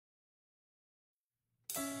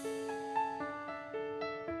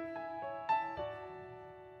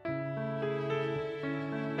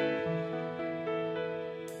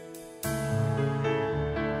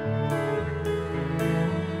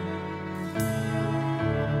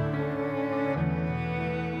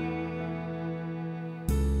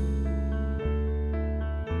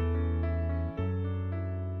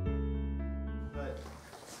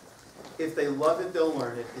If they love it, they'll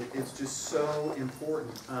learn it. It's just so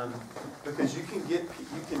important because you can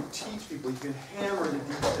teach people, you can hammer the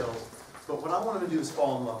details, but what I want them to do is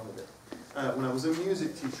fall in love with it. When I was a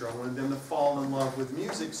music teacher, I wanted them to fall in love with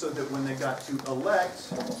music so that when they got to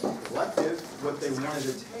elective, what they wanted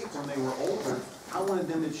to take when they were older, I wanted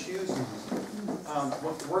them to choose music.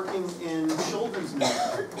 Working in children's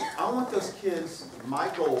ministry, I want those kids, my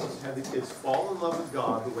goal is to have the kids fall in love with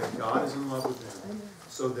God the way God is in love with them.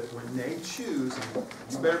 So that when they choose, and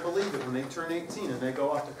you better believe it, when they turn 18 and they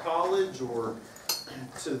go off to college or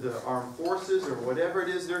to the armed forces or whatever it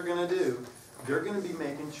is they're going to do, they're going to be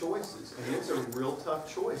making choices. And it's a real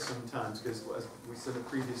tough choice sometimes because, as we said in the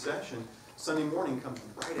previous session, Sunday morning comes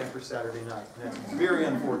right after Saturday night. And that's very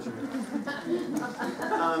unfortunate.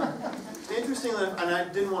 Interestingly enough, and I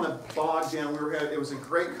didn't want to bog down, it was a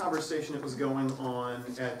great conversation that was going on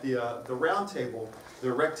at the round table,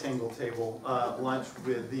 the rectangle table lunch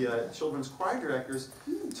with the children's choir directors,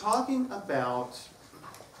 talking about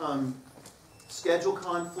schedule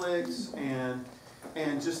conflicts and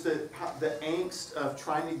just the angst of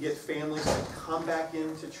trying to get families to come back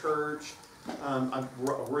into church.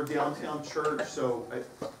 We're a downtown church, so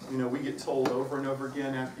we get told over and over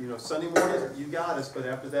again after Sunday morning you got us, but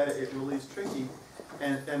after that it really is tricky,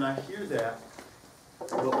 and I hear that.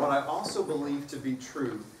 But what I also believe to be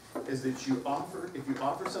true is that if you offer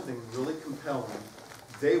something really compelling,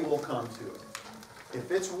 they will come to it. If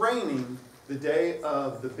it's raining the day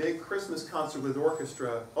of the big Christmas concert with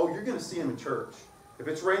orchestra, oh, you're going to see them in church. If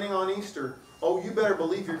it's raining on Easter, oh, you better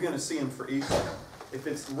believe you're going to see them for Easter. If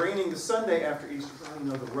it's raining the Sunday after Easter,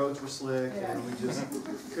 well, the roads were slick and we just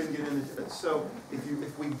couldn't get into it. So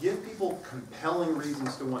if we give people compelling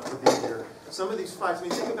reasons to want to be here, some of these fights,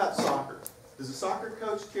 think about soccer. Does a soccer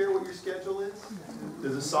coach care what your schedule is?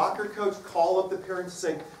 Does a soccer coach call up the parents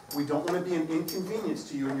and say, we don't want to be an inconvenience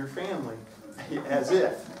to you and your family? As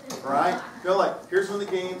if, right? They're like, here's when the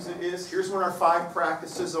games is, here's when our 5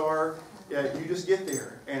 practices are, you just get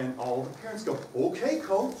there. And all the parents go, okay,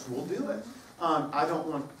 coach, we'll do it.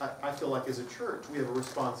 I feel like as a church, we have a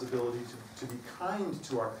responsibility to be kind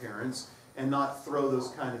to our parents and not throw those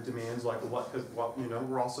kind of demands like, because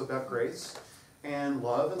we're also about grace and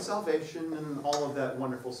love and salvation and all of that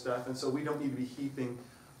wonderful stuff. And so we don't need to be heaping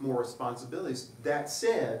more responsibilities. That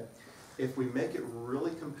said, if we make it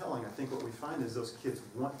really compelling, I think what we find is those kids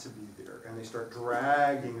want to be there and they start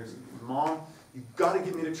dragging. Mom, you've got to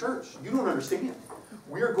get me to church. You don't understand.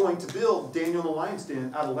 We are going to build Daniel and the Lion's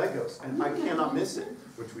Den out of Legos, and I cannot miss it,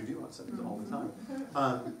 which we do on Sundays all the time.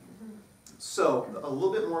 So a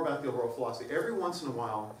little bit more about the overall philosophy. Every once in a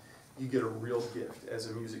while, you get a real gift as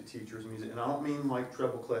a music teacher, and I don't mean like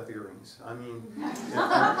treble clef earrings. I mean, if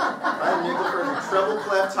I had a nickel for a treble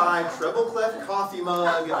clef tie, treble clef coffee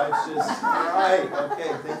mug. It's just, all right,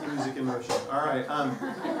 okay, thank you, Music in Motion. All right,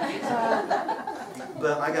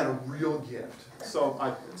 but I got a real gift. So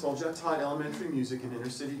I told you I taught elementary music in inner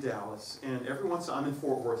city Dallas, and every once in a while, I'm in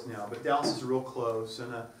Fort Worth now, but Dallas is real close,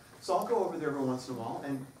 and so I'll go over there every once in a while,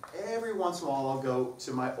 and every once in a while I'll go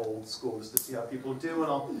to my old school just to see how people do,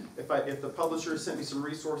 and if the publisher sent me some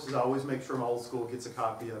resources, I always make sure my old school gets a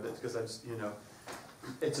copy of it, because I just,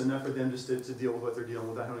 it's enough for them just to deal with what they're dealing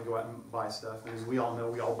with. I don't want to go out and buy stuff, and as we all know,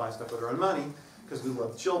 we all buy stuff with our own money, because we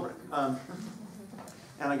love the children.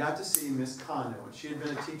 And I got to see Miss Kano, and she had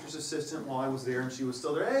been a teacher's assistant while I was there, and she was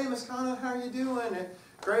still there. Hey, Miss Kano, how are you doing? And,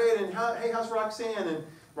 great, and hey, how's Roxanne? And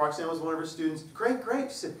Roxanne was one of her students. Great,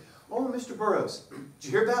 great. She said, oh, Mr. Burrows, did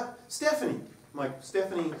you hear about Stephanie? I'm like,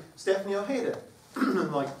 Stephanie Ojeda.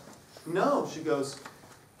 I'm like, no. She goes,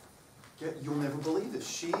 you'll never believe this.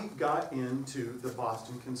 She got into the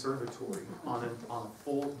Boston Conservatory on a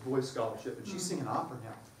full voice scholarship, and she's singing opera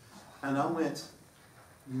now. And I went,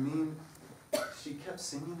 you mean... She kept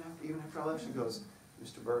singing even after I left. She goes,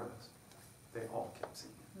 Mr. Burrows, they all kept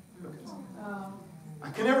singing. I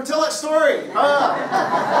can never tell that story. And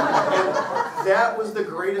that was the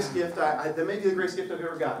greatest gift. That may be the greatest gift I've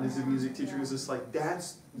ever gotten as a music teacher. It was just like,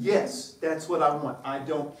 that's what I want. I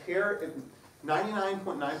don't care.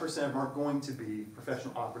 99.9% of them aren't going to be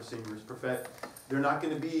professional opera singers. They're not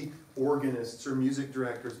going to be organists or music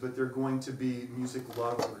directors, but they're going to be music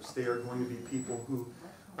lovers. They are going to be people who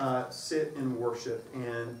sit in worship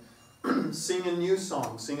and sing a new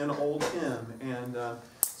song, sing an old hymn, and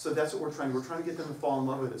so that's what we're trying. We're trying to get them to fall in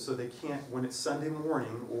love with it, so they can't, when it's Sunday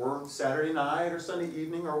morning or Saturday night or Sunday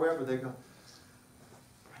evening or wherever, they go,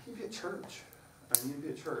 I need to be at church. I need to be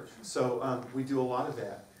at church. So we do a lot of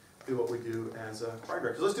that. Do what we do as a choir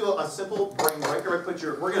director. Let's do a simple brain break. We're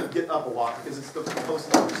going to get up a lot because it's the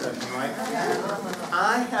post-lunch session, right?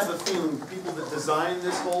 I have a feeling people that designed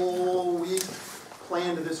this whole week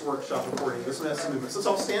planned this workshop accordingly. This one has some movement. So let's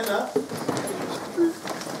all stand up.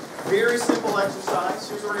 Very simple exercise.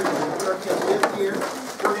 Here's what we're going to do. Put our hands in here.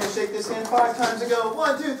 We're going to shake this hand 5 times and go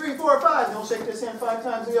 1, 2, 3, 4, 5. Then we'll shake this hand 5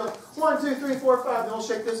 times and go 1, 2, 3, 4, 5. Then we'll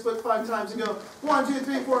shake this foot 5 times and go 1, 2,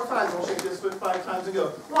 3, 4, 5. Then we'll shake this foot 5 times and go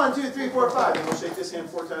 1, 2, 3, 4, 5. Then we'll shake this hand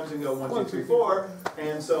 4 times and go 1, 2, 3, 4,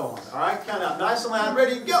 and so on. All right, count out nice and loud.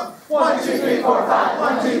 Ready? Go. 1, 2, 3, 4, 5.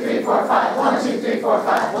 1, 2, 3, 4, 5. 1, 2, 3, 4,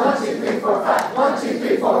 5. 1, 2, 3, 4, 5. 1, 2,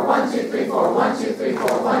 3, 4. 1, 2, 3, 4. 1, 2, 3,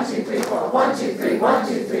 4. 1, 2, 3, 4. 1, 2, 3. 1,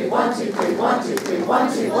 2, 3. 1, 2, 3. 1, 2, 3.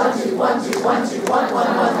 1, 2, 1, 2, 1, 2, 1, 2, 1,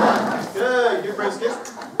 1, 1, 1. Good. Your friends kiss.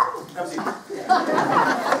 Have a seat.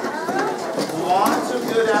 Lots of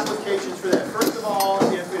good applications for that. First of all,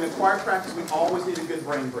 if in a choir practice, we always need a good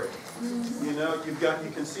brain break. You know, you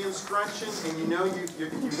can see them scrunching, and you know if you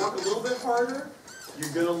work a little bit harder, you're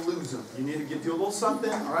going to lose them. You need to do a little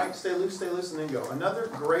something. All right, stay loose, and then go. Another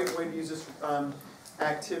great way to use this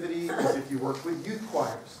activity is if you work with youth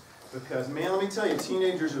choirs. Because, man, let me tell you,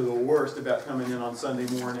 teenagers are the worst about coming in on Sunday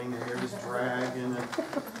morning and they're just dragging.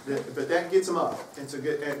 But that gets them up. It's a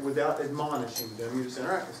good, without admonishing them, you just say,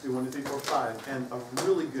 all right, let's do 1, 2, 3, 4, 5. And a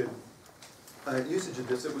really good usage of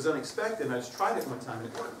this, it was unexpected, and I just tried it one time and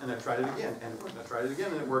it worked. And I tried it again, and it worked. I tried it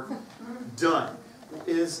again, and it worked. Done.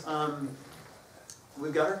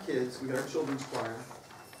 We've got our kids, we've got our children's choir,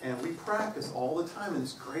 and we practice all the time in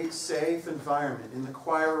this great, safe environment. In the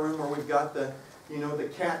choir room where we've got the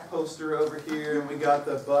cat poster over here, and we got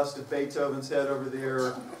the bust of Beethoven's head over there,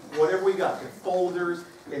 or whatever we got, the folders,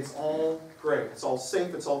 it's all great. It's all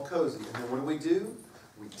safe, it's all cozy. And then what do?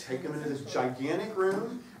 We take them into this gigantic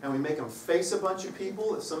room, and we make them face a bunch of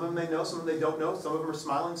people. Some of them they know, some of them they don't know. Some of them are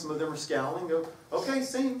smiling, some of them are scowling. Go, okay,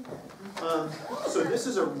 sing. So this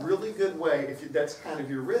is a really good way, if that's kind of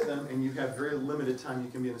your rhythm, and you have very limited time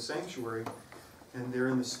you can be in the sanctuary, and they're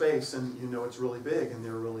in the space, and you know it's really big, and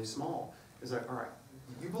they're really small. It's like, all right,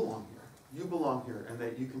 you belong here. You belong here. And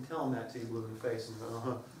you can tell them that till you blue in the face and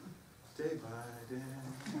go, day by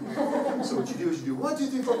day. So what you do is you do 1, 2,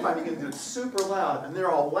 3, 4, 5. You can do it super loud. And they're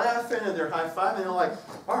all laughing and they're high-fiving. And they're like,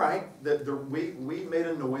 all right, we made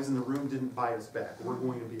a noise and the room didn't bite us back. We're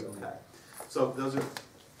going to be okay. So those are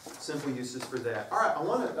simple uses for that. All right, I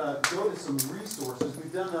want to go to some resources.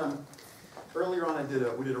 We've done, earlier on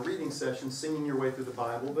we did a reading session, singing your way through the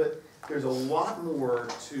Bible, but there's a lot more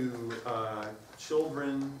to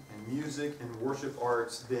children and music and worship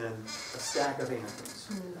arts than a stack of anthems.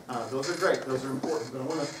 Those are great. Those are important. But I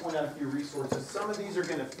want to point out a few resources. Some of these are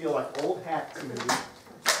going to feel like old hat to me.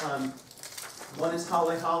 One is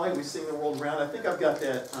Holly Holly. We sing the world around. I think I've got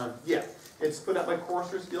that. Yeah. It's put out by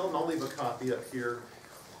Choristers Guild, and I'll leave a copy up here.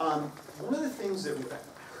 One of the things that...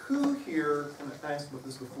 Who here, and I asked about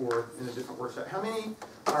this before in a different workshop, how many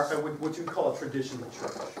are what you call a traditional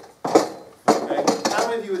church? Okay? How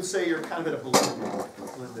many of you would say you're kind of at a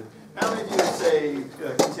blended? How many of you would say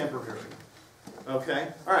contemporary? Okay?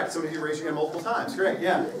 All right, some of you raised your hand multiple times. Great,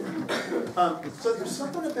 yeah. So there's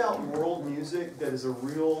something about world music that is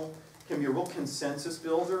can be a real consensus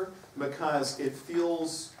builder because it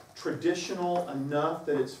feels traditional enough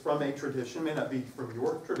that it's from a tradition. It may not be from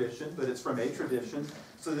your tradition, but it's from a tradition.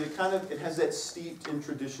 So that it has that steeped in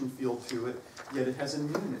tradition feel to it, yet it has a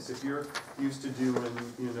newness. If you're used to doing,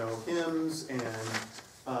 hymns and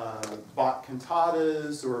Bach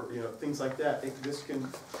cantatas or things like that, this can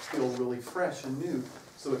feel really fresh and new.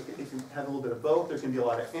 So it can have a little bit of both. There can be a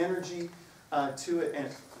lot of energy to it.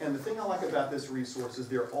 And the thing I like about this resource is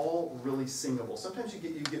they're all really singable. Sometimes you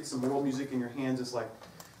get some world music in your hands. It's like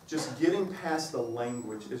just getting past the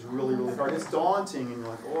language is really, really hard. It's daunting, and you're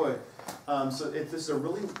like, boy. So this is a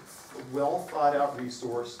really well thought out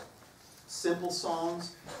resource. Simple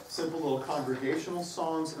songs, simple little congregational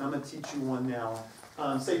songs, and I'm going to teach you one now.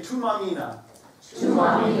 Say Tu Mamina. Tu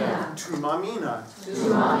Mamina. Tu Mamina. Tu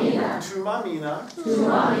Mamina. Tu Mamina. Tu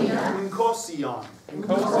Mamina. Nkosion.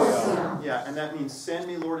 Nkosion. Yeah, and that means send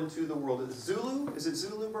me, Lord, into the world. Is it Zulu? Is it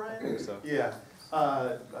Zulu, Brian? I think so. Yeah.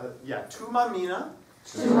 Yeah. Tu Mamina.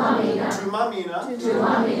 Tu Mamina. Tu Mamina. Tu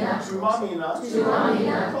Mamina. Tu Mamina. Tu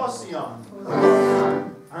Mamina. Nkosion.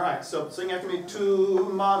 All right, so sing after me. Tu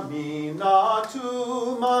Mamina. Tu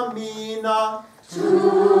Mamina. Tu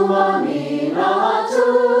Mamina. Tu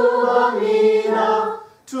Mamina.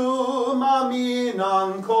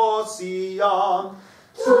 Tumaminan kosiam.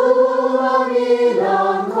 Tumaminan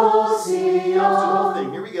kosiam. That's the whole thing.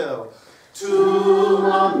 Here we go.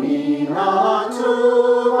 Tumamina,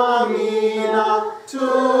 tumamina,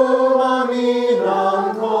 tumamina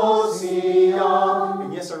kosiam.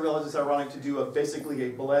 And yes, I realize it's ironic to do basically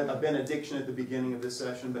a benediction at the beginning of this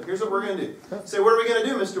session, but here's what we're going to do. Say, what are we going to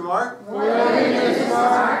do, Mr. Mark? What are we going to do,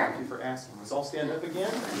 Mark? Thank you for asking. Let's all stand up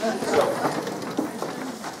again. So,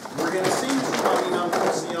 we're going to sing Tumamina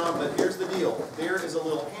kosiam, but here's the deal. There is a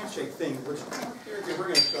little handshake thing, which we're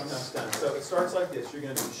going to show how it's done. So it starts like this. You're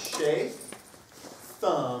going to do shake,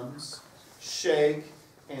 thumbs, shake,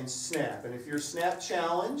 and snap. And if you're snap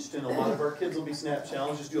challenged, and a lot of our kids will be snap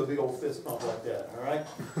challenged, just do a big old fist pump like that, all right?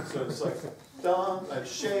 So it's like thumb,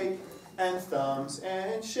 shake, and thumbs,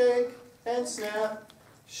 and shake, and snap,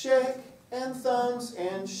 shake, and thumbs,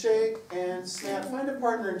 and shake, and snap. Find a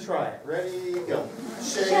partner and try it. Ready, go.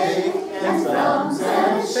 Shake, and thumbs,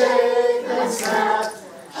 and shake, and snap,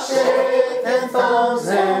 shake, and thumbs,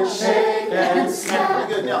 and shake, and snap.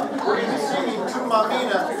 Pretty good. Now, we're going to be singing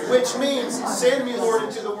Tumamina, which means, send me, Lord,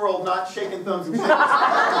 into the world, not shaking thumbs and shaking.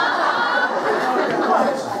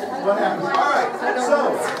 What happens? All right,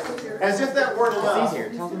 so, as if that weren't enough,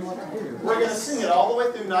 we're going to sing it all the way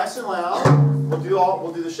through nice and loud.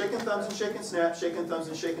 We'll do the shaking thumbs and shaking snap, shaking thumbs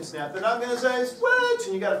and shaking snap. Then I'm going to say, switch,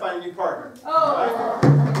 and you got to find a new partner. Right?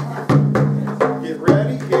 Get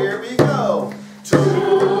ready, here we go.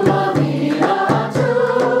 Tumamina,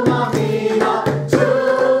 tumamina,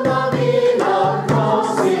 tumamina,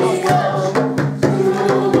 kosiam.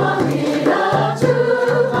 Tumamina,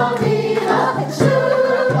 tumamina,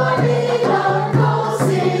 tumamina,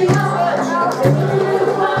 kosiam. Tumamina,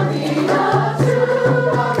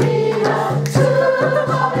 tumamina,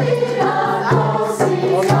 tumamina, kosiam.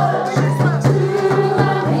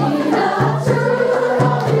 Tumamina, tumamina, tumamina,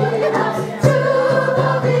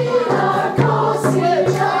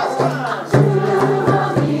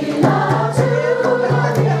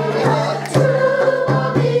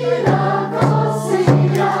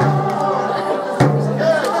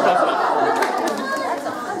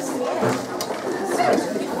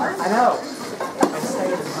 I know. I say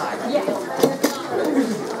it high.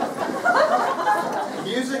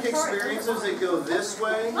 Music experiences that go this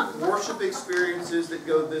way, worship experiences that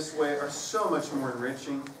go this way are so much more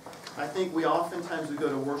enriching. I think we oftentimes go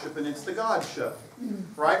to worship and it's the God show,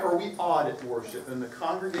 right? Or we audit worship and the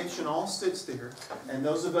congregation all sits there and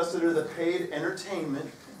those of us that are the paid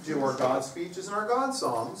entertainment do our God speeches and our God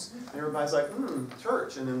songs and everybody's like,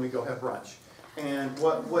 church, and then we go have brunch. And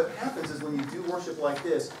what happens is when you do worship like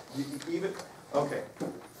this,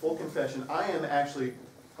 full confession, I am actually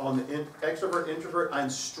on the extrovert, introvert, I'm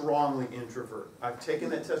strongly introvert. I've taken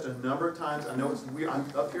that test a number of times. I know it's weird. I'm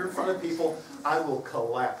up here in front of people. I will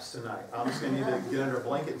collapse tonight. I'm just going to need to get under a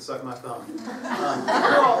blanket and suck my thumb.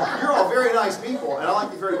 You're all very nice people, and I like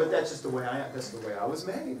you very, but that's just the way I am. That's the way I was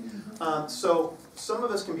made. So some of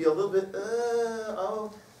us can be a little bit,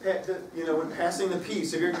 when passing the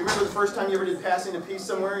peace. Do you remember the first time you ever did passing the peace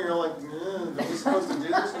somewhere? And you're like, are we supposed to do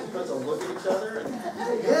this? We're supposed to look at each other? And,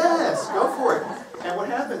 yes, go for it. And what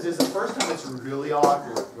happens is the first time it's really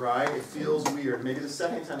awkward, right? It feels weird. Maybe the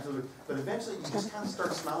second time, but eventually you just kind of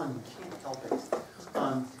start smiling. You can't help it.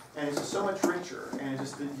 And it's just so much richer. And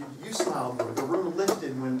it's just you smiled more. The room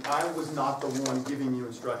lifted when I was not the one giving you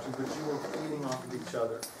instructions, but you were feeding off of each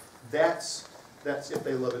other. That's if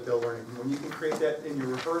they love it, they'll learn it. And when you can create that in your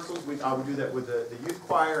rehearsals, I would do that with the youth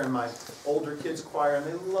choir and my older kids choir, and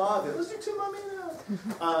they love it. Listen to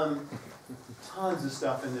Mamina. Tons of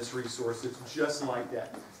stuff in this resource. It's just like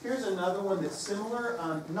that. Here's another one that's similar.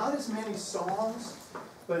 Not as many songs,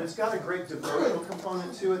 but it's got a great devotional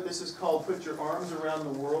component to it. This is called Put Your Arms Around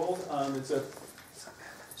the World. It's a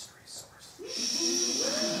Methodist resource.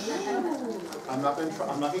 I'm not going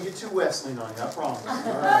to get too Wesleyan on you, I promise. All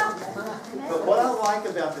right. But what I like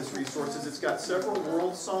about this resource is it's got several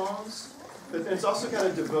world songs, but it's also got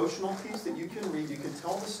a devotional piece that you can read. You can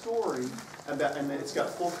tell the story about, and it's got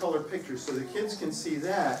full color pictures, so the kids can see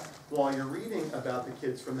that while you're reading about the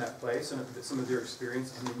kids from that place and some of their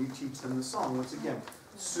experience, and then you teach them the song. Once again,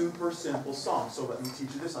 super simple song. So let me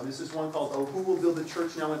teach you this song. This is one called "Oh, Who Will Build the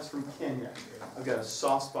Church Now?" It's from Kenya. I've got a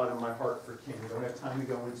soft spot in my heart for Kenya. Don't have time to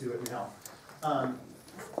go into it now.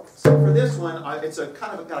 So for this one, it's a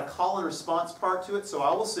kind of got a call and response part to it. So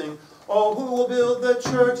I will sing, "Oh, who will build the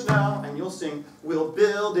church now?" And you'll sing, "We'll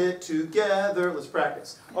build it together." Let's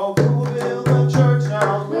practice. "Oh, who will build the church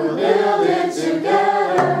now?" We'll build it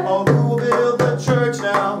together. "Oh, who will build the church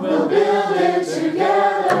now?" We'll build it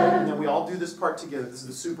together. And then we all do this part together. together. This is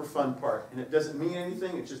the super fun part. And it doesn't mean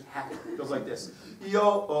anything. It just happens. It goes like this.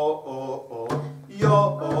 Yo-oh-oh-oh.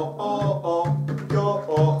 Yo-oh-oh-oh.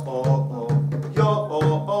 Yo-oh-oh-oh.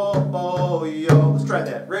 Yo-oh-oh-oh. Yo. Let's try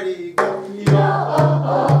that. Ready? Go.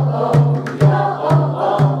 Yo-oh-oh-oh.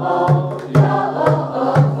 Yo-oh-oh-oh.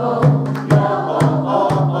 Yo-oh-oh-oh.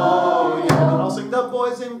 Yo-oh-oh-oh. And I'll sing the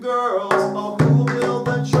boys and girls. Oh, who will build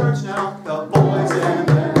the church now? The boys and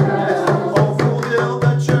the girls. Oh, who will build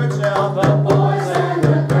the church now? The boys and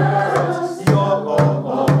the girls.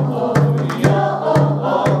 Yo-oh-oh-oh.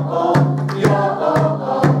 Yo-oh-oh-oh.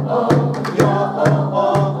 Yo-oh-oh-oh.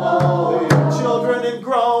 Yo-oh-oh-oh. Children and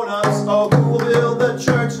grown-ups. Oh, who will build the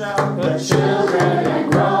church now? The children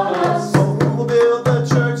and grown-ups. Oh, who will build the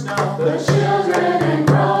church now? The children and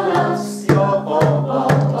grown-ups.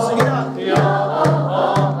 Yo-oh-oh-oh. Sing it out.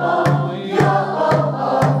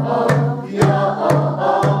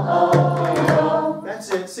 That's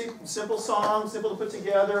it. See, simple song, simple to put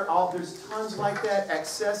together. There's tons like that.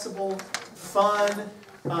 Accessible, fun,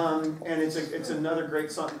 and it's another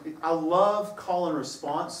great song. I love call and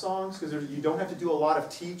response songs because you don't have to do a lot of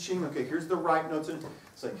teaching. Okay, here's the right notes.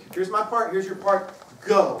 It's like, here's my part, here's your part,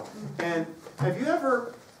 go. And have you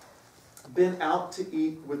ever been out to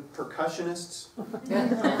eat with percussionists? Okay?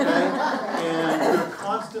 And they're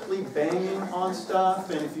constantly banging on stuff,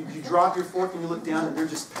 and if you drop your fork and you look down and they're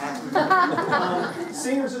just packing it.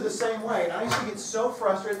 Singers are the same way. And I used to get so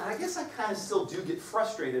frustrated, and I guess I kind of still do get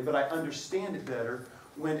frustrated, but I understand it better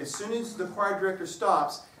when as soon as the choir director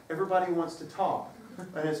stops, everybody wants to talk.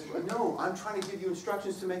 And it's, no, I'm trying to give you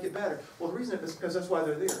instructions to make it better. Well, the reason is because that's why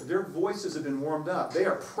they're there. Their voices have been warmed up. They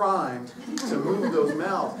are primed to move those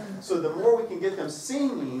mouths. So the more we can get them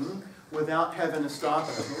singing without having to stop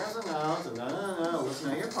and here's a note, and no, listen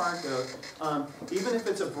how your part goes. Even if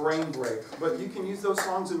it's a brain break, but you can use those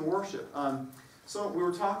songs in worship. So we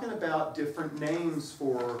were talking about different names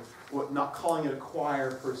for not calling it a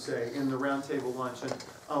choir per se in the roundtable lunch. And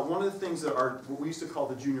one of the things that what we used to call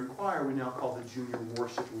the junior choir, we now call the junior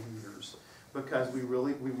worship leaders, because we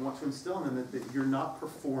want to instill in them that you're not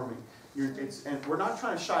performing. And we're not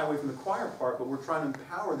trying to shy away from the choir part, but we're trying to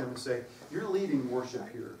empower them to say, you're leading worship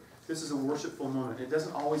here. This is a worshipful moment. It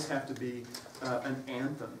doesn't always have to be an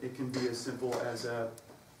anthem. It can be as simple as a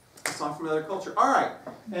song from another culture. All right,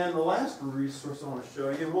 and the last resource I want to show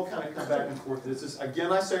you, and we'll kind of come back and forth. This is,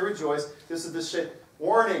 again, I say rejoice. This is the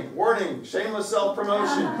warning, shameless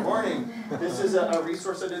self-promotion, warning. This is a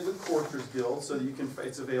resource I did with Choristers Guild, so you can.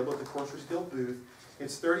 It's available at the Choristers Guild booth.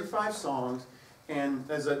 It's 35 songs, and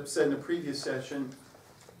as I said in the previous session,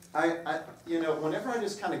 whenever I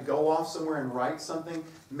just kind of go off somewhere and write something,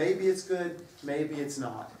 maybe it's good, maybe it's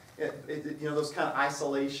not. Those kind of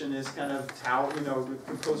isolationist kind of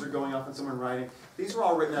composer going off and someone writing. These are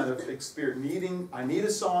all written out of experience. I need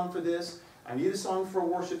a song for this. I need a song for a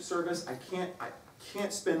worship service. I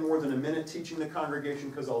can't spend more than a minute teaching the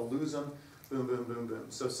congregation because I'll lose them. Boom, boom, boom, boom.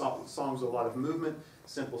 So songs with a lot of movement,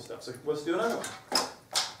 simple stuff. So let's do another one.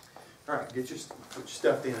 All right, put your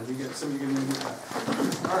stuff down. Some of you are going to need that.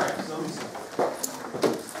 All right, so let me see.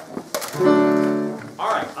 All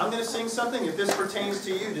right, I'm going to sing something. If this pertains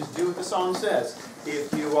to you, just do what the song says.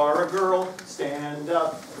 If you are a girl, stand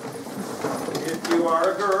up. If you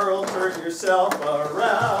are a girl, turn yourself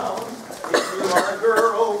around. If you are a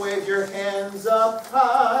girl, wave your hands up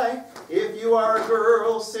high. If you are a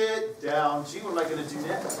girl, sit down. Gee, what am I going to do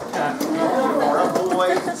next? If you are a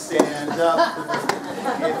boy, stand up.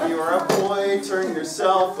 If you are a boy, turn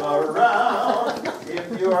yourself around.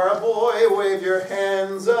 If you are a boy, wave your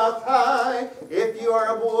hands up high. If you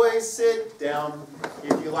are a boy, sit down.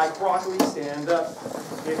 If you like broccoli, stand up.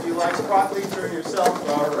 If you like broccoli, turn yourself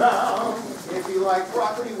around. If you like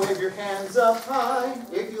broccoli, wave your hands up high.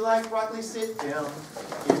 If you like broccoli, sit down.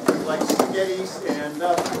 If you like spaghetti, stand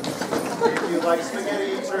up. If you like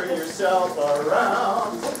spaghetti, turn yourself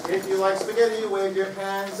around. If you like spaghetti, wave your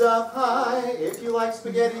hands up high. If you like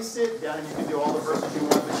spaghetti, sit down. And you can do all the verses you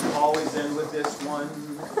want, but you always end with this one.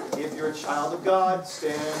 If you're a child of God,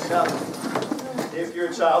 stand up. If you're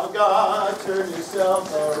a child of God, turn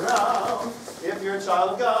yourself around. If you're a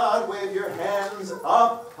child of God, wave your hands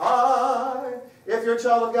up high. If you're a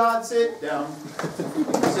child of God, sit down.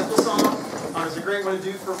 Simple song. It's a great one to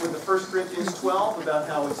do with the 1 Corinthians 12 about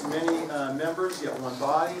how it's many members, yet one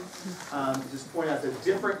body. Just point out the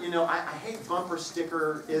different, I hate bumper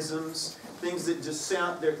sticker isms, things that just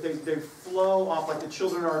sound, they flow off like the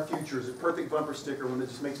children are our future is a perfect bumper sticker when it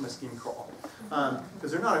just makes my skin crawl.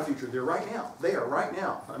 Because they're not our future, they're right now. They are right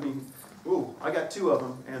now. I mean, ooh, I got 2 of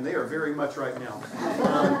them, and they are very much right now.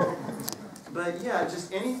 But yeah,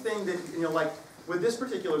 just anything that, like with this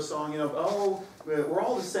particular song, oh, we're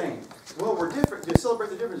all the same. Well, we're different. To celebrate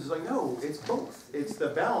the differences, like, no, it's both. It's the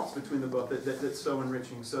balance between the both that's so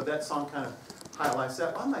enriching. So that song kind of highlights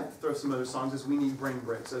that. I might throw some other songs as we need brain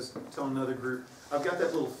breaks. As I'm telling another group, I've got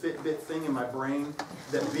that little Fitbit thing in my brain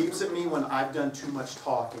that beeps at me when I've done too much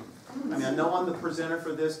talking. I mean, I know I'm the presenter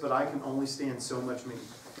for this, but I can only stand so much me.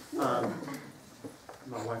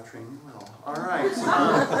 My wife trained me well. All right.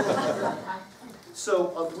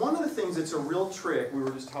 So one of the things that's a real trick, we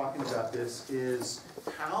were just talking about this, is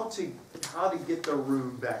how to get the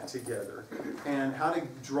room back together and how to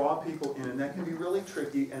draw people in. And that can be really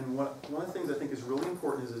tricky. And one of the things I think is really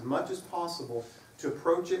important is, as much as possible, to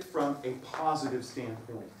approach it from a positive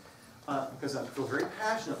standpoint. Because I feel very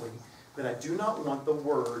passionately that I do not want the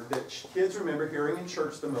word that kids remember hearing in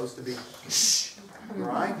church the most to be, shh,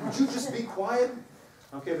 right? Would you just be quiet?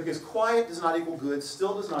 Okay, because quiet does not equal good,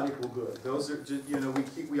 still does not equal good. Those are just, we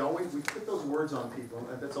put those words on people,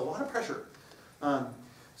 and that's a lot of pressure.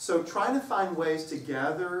 So trying to find ways to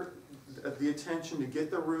gather the attention, to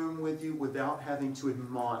get the room with you without having to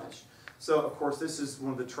admonish. So, of course, this is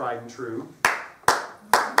one of the tried and true.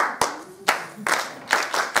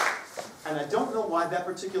 And I don't know why that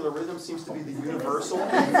particular rhythm seems to be the universal.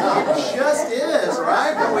 It just is,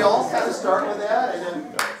 right? But we all kind of start with that, and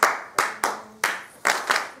then...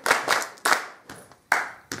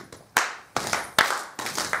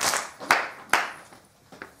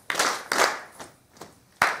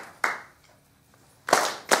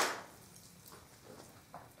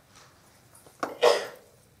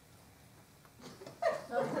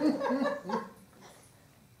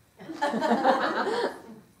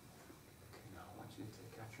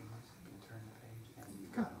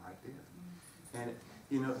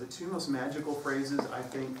 The two most magical phrases, I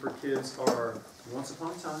think, for kids are "once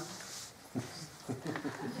upon a time"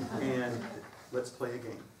 and "let's play a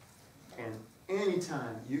game." And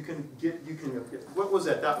anytime what was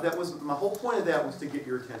that? That was my whole point of that, was to get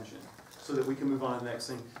your attention so that we can move on to the next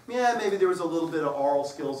thing. Yeah, maybe there was a little bit of oral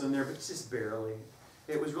skills in there, but just barely.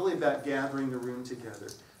 It was really about gathering the room together.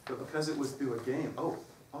 But because it was through a game,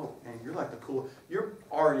 and you're like you're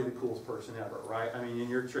already the coolest person ever, right? I mean,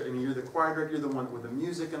 you're the choir director, you're the one with the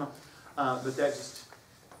music and all, but that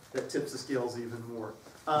tips the scales even more.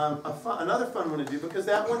 Another fun one to do, because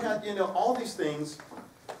that one had, all these things.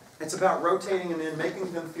 It's about rotating them in,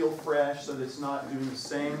 making them feel fresh, so that it's not doing the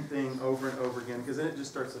same thing over and over again, because then it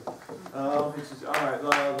just starts to, all right,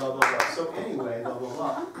 blah, blah, blah, blah. So anyway, blah,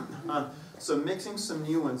 blah, blah. So mixing some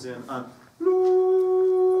new ones in.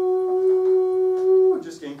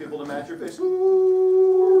 Just getting people to match your pitch.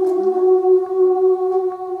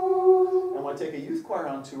 And when I take a youth choir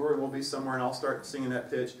on tour, and we'll be somewhere and I'll start singing that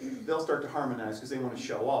pitch, they'll start to harmonize because they want to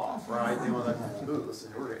show off, right? They want to, ooh,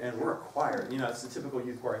 listen, we're a choir. It's the typical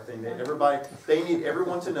youth choir thing. They need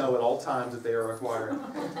everyone to know at all times that they are a choir.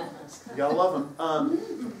 You gotta love them.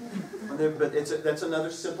 But that's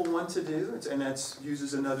another simple one to do, and that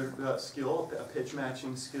uses another skill, a pitch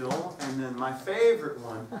matching skill. And then my favorite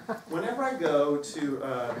one, whenever I go to,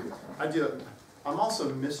 I'm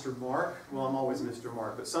also Mr. Mark. Well, I'm always Mr.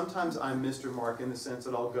 Mark, but sometimes I'm Mr. Mark in the sense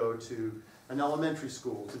that I'll go to an elementary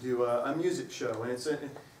school to do a music show,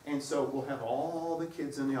 and so we'll have all the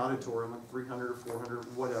kids in the auditorium, like 300 or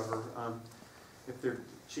 400, whatever. If they're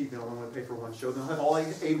cheap, they only want to pay for one show, they'll have all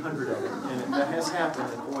 800 of them, and that has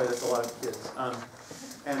happened, and boy, that's a lot of kids.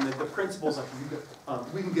 And the principal's like,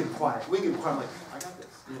 we can get them quiet, we can get them quiet. I'm like, I got this.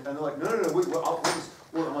 And they're like, no,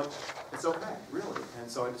 I'm like, it's okay, really. And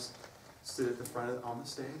so I just sit at the front on the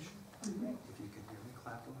stage. If you can hear me,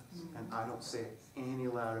 clap once. And I don't say it any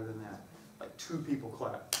louder than that. Like 2 people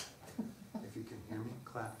clap. If you can hear me,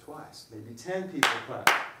 clap twice. Maybe 10 people clap.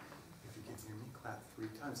 If you can hear me, clap 3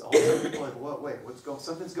 times. All of a sudden people are like, what, wait,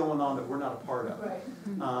 something's going on that we're not a part of. Right.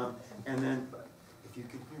 And then, if you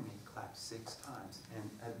can hear me, clap 6 times.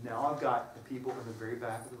 And now I've got the people in the very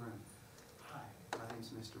back of the room. Hi, my name's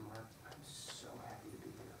Mr. Mark. I'm so happy to be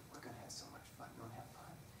here. We're going to have so much fun. You want to have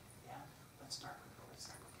fun? Yeah? Let's start with the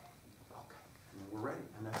game. Okay. And then we're ready.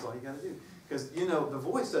 And that's all you got to do. Because, the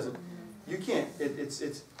voice doesn't, you can't, it's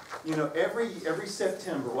every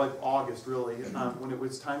September, like August really, when it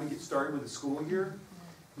was time to get started with the school year,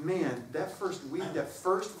 man, that first week, that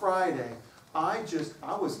first Friday, I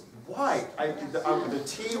was white. The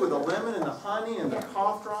tea with the lemon and the honey and the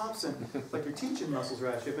cough drops, and like your teaching muscles are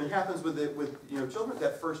actually. If it happens with children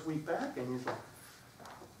that first week back, and you're like,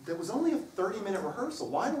 that was only a 30-minute rehearsal.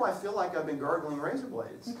 Why do I feel like I've been gargling razor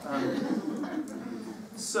blades?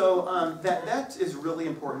 So that is really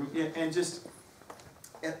important, and just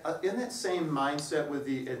in that same mindset with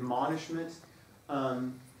the admonishment.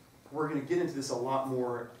 we're going to get into this a lot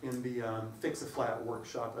more in the Fix a Flat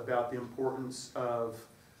workshop about the importance of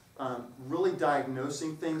really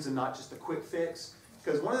diagnosing things and not just a quick fix.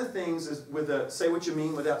 Because one of the things is with a say what you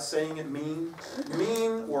mean without saying it mean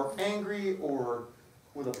or angry or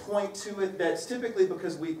with a point to it, that's typically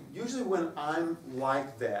because usually when I'm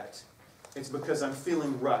like that, it's because I'm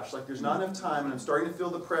feeling rushed. Like there's not enough time and I'm starting to feel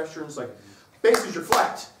the pressure and it's like, basses, you're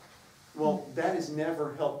flat. Well, that has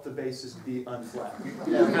never helped the basses be unflat.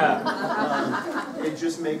 It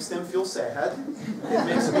just makes them feel sad. It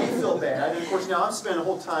makes me feel bad. And of course now I'm spending the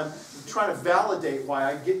whole time trying to validate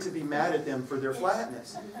why I get to be mad at them for their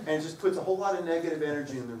flatness. And it just puts a whole lot of negative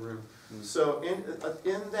energy in the room. So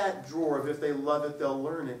in that drawer of if they love it, they'll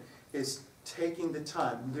learn it, is taking the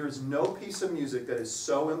time. There's no piece of music that is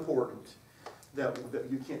so important that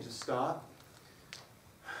you can't just stop.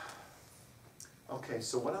 Okay,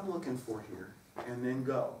 so what I'm looking for here, and then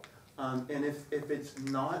go. And if it's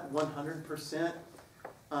not 100%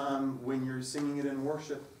 when you're singing it in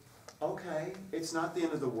worship, okay, it's not the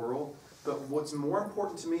end of the world. But what's more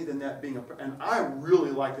important to me than that being and I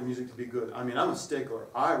really like the music to be good. I mean, I'm a stickler.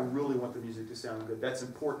 I really want the music to sound good. That's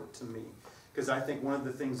important to me. Because I think one of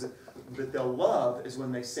the things that they'll love is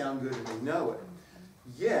when they sound good and they know it.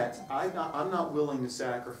 Yet, I'm not willing to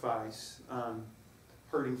sacrifice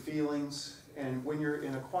hurting feelings. And when you're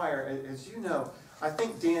in a choir, as you know, I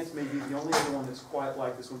think dance may be the only other one that's quite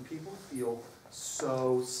like this, when people feel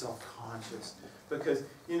so self-conscious. Because,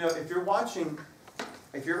 you know, if you're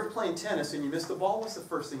ever playing tennis and you miss the ball, what's the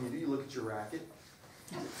first thing you do? You look at your racket.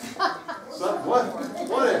 So,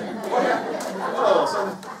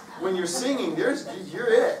 when you're singing, you're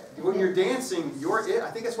it. When you're dancing, you're it.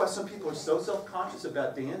 I think that's why some people are so self-conscious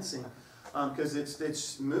about dancing. Because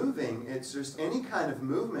it's moving. It's just any kind of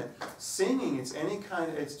movement. Singing,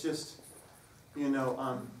 it's just, you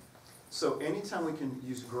know, so anytime we can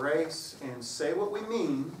use grace and say what we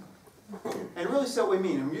mean, and really say what we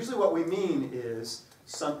mean. And usually what we mean is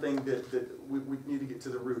something that we need to get to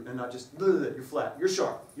the root and not just, you're flat, you're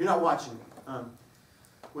sharp, you're not watching me,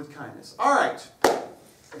 with kindness. All right,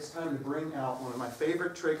 it's time to bring out one of my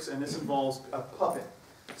favorite tricks, and this involves a puppet.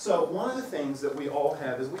 So one of the things that we all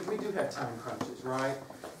have is we do have time crunches, right?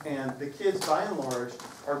 And the kids, by and large,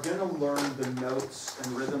 are going to learn the notes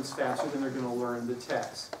and rhythms faster than they're going to learn the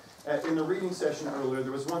text. In the reading session earlier,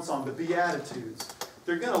 there was one song, the Beatitudes.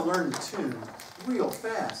 They're going to learn the tune real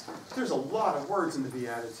fast. There's a lot of words in the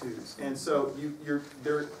Beatitudes. And so you're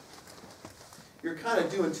kind of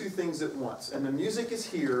doing two things at once. And the music is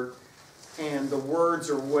here, and the words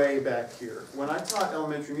are way back here. When I taught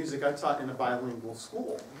elementary music, I taught in a bilingual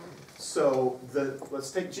school. So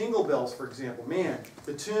let's take Jingle Bells, for example. Man,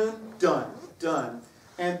 the tune, done.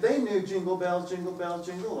 And they knew Jingle Bells,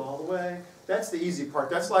 jingle all the way. That's the easy part.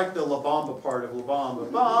 That's like the La Bamba part of La Bamba.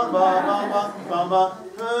 Bamba, bamba, bamba,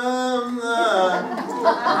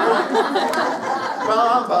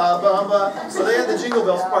 bamba, bamba. So they had the Jingle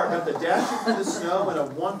Bells part, but the dashing through the snow in a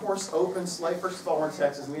one-horse open sleigh. First of all, we're in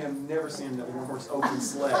Texas. We have never seen a one-horse open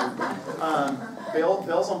sleigh.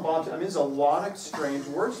 Bells on bobs. I mean, there's a lot of strange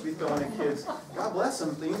words to be thrown at kids. God bless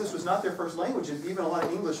them. The English was not their first language, and even a lot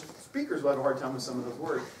of English speakers will have a hard time with some of those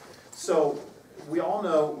words. So we all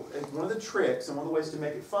know one of the tricks and one of the ways to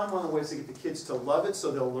make it fun, one of the ways to get the kids to love it so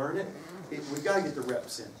they'll learn it, we've got to get the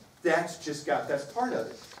reps in. That's part of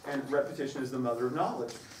it. And repetition is the mother of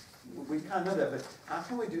knowledge. We kind of know that, but how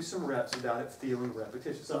can we do some reps without it feeling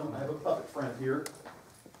repetition? So I have a puppet friend here,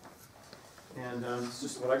 and it's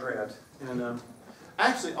just what I grabbed. And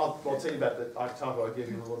actually, I'll tell you about the octavo I gave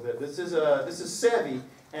you in a little bit. This is Sevi,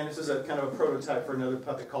 and this is a kind of a prototype for another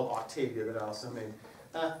puppet called Octavia that I also made.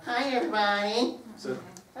 Hi, everybody. So,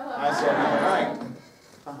 hello. Hi, Sevi.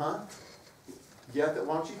 All right. Yeah,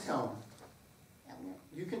 why don't you tell them?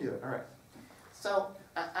 You can do it. All right. So,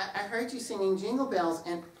 I heard you singing Jingle Bells,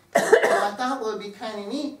 and I thought what would be kind of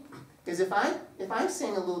neat is if I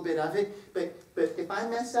sing a little bit of it, but if I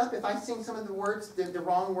mess up, if I sing some of the words, the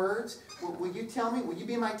wrong words, will you tell me? Will you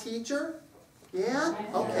be my teacher? Yeah?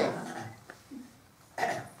 Okay.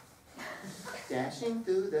 Dashing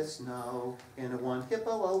through the snow in a one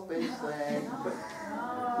hippo open sleigh.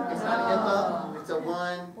 It's not a hippo, it's a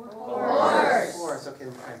one horse. Okay,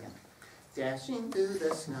 let's try again. Dashing through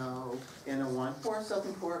the snow in a one horse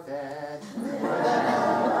open Corvette.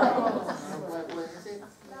 What is it?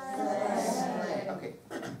 Okay,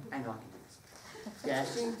 I know I can do this.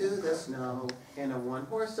 Dashing through the snow in a one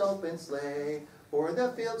horse open sleigh. O'er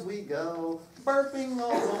the fields we go, burping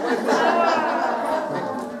all the way.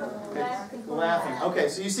 Laughing. Okay,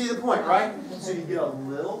 so you see the point, right? So you get a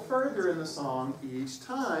little further in the song each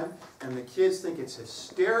time, and the kids think it's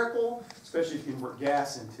hysterical, especially if you can work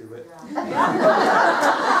gas into it.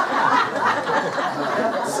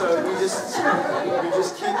 So you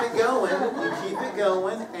just keep it going. You keep it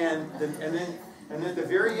going, and then at the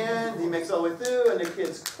very end, he makes it all the way through, and the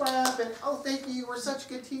kids clap, and oh, thank you, you were such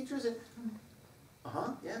good teachers. And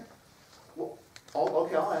yeah. Well,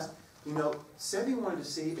 okay, I'll ask. You know, Sebby wanted to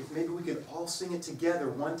see if maybe we could all sing it together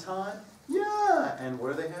one time. Yeah. And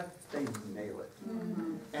what do they have? They nail it.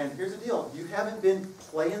 Mm-hmm. And here's the deal. You haven't been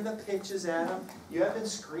playing the pitches at them. You haven't been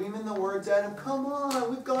screaming the words at them. Come on,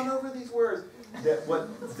 we've gone over these words. What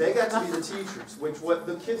they got to be the teachers, what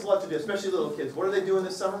the kids love to do, especially little kids. What do they do in the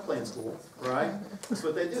summer? Playing school, right? That's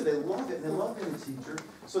what they do. They love it, and they love being a teacher.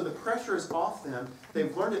 So the pressure is off them.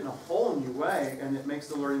 They've learned it in a whole new way, and it makes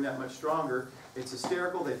the learning that much stronger. It's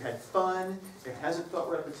hysterical. They've had fun. It hasn't felt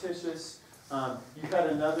repetitious. You've had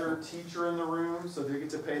another teacher in the room, so they get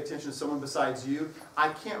to pay attention to someone besides you.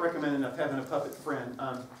 I can't recommend enough having a puppet friend.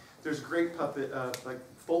 There's great puppet, like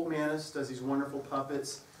Folk Manis does these wonderful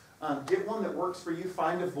puppets. Get one that works for you.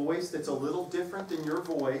 Find a voice that's a little different than your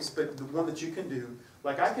voice, but the one that you can do.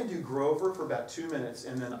 Like I can do Grover for about 2 minutes,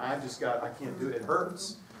 and then I can't do it. It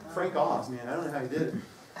hurts. Frank Oz, man, I don't know how he did it.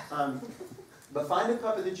 But find a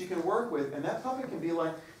puppet that you can work with, and that puppet can be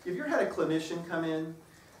like, if you ever had a clinician come in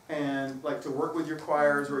and like to work with your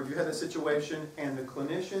choirs, or if you had a situation and the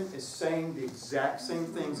clinician is saying the exact same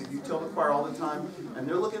things that you tell the choir all the time, and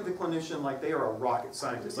they're looking at the clinician like they are a rocket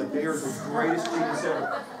scientist, like they are the greatest genius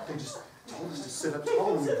ever. They just told us to sit up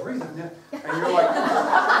tall and breathe, and you're like,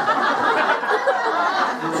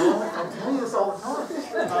 I'm telling you this all the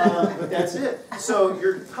time, but that's it. So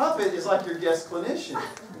your puppet is like your guest clinician,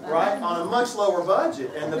 right, on a much lower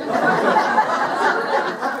budget, and the puppet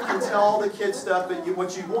can tell all the kids stuff, but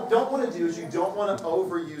what you don't want to do is you don't want to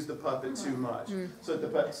overuse the puppet too much.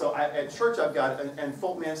 So at church I've got, and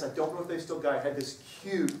Folk Manis, I don't know if they still got it, had this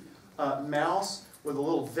cute mouse with a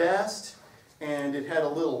little vest, and it had a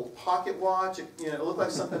little pocket watch. It looked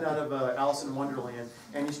like something out of Alice in Wonderland,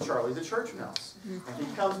 and he's Charlie the Church Mouse. And he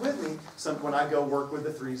comes with me when I go work with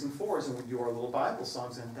the 3s and 4s, and we do our little Bible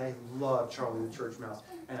songs, and they love Charlie the Church Mouse.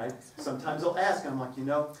 And sometimes I'll ask, I'm like,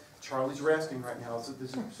 Charlie's resting right now, so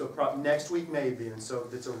next week maybe, and so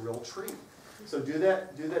it's a real treat. So do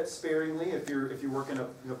that sparingly. If you work in a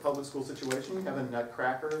public school situation, you have a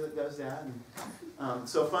nutcracker that does that. And,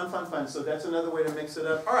 so fun. So that's another way to mix it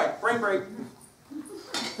up. All right, brain break.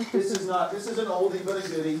 This is an oldie but a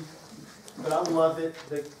goodie, but I love it.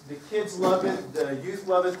 The kids love it. The youth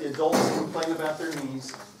love it. The adults complain about their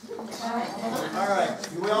knees. All right,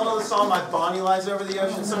 we all know the song "My Bonnie Lies Over the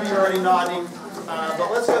Ocean." Some of you are already nodding,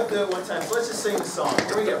 but let's go through it one time. So let's just sing the song.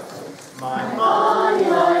 Here we go. My Bonnie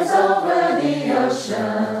lies over the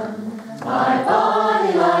ocean. My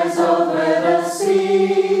Bonnie lies over the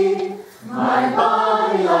sea. My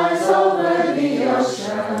Bonnie lies over the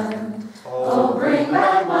ocean. Oh, bring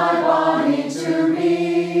back my Bonnie to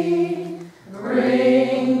me.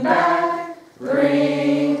 Bring back,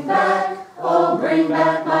 oh, bring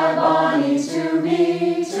back my Bonnie to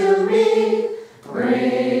me,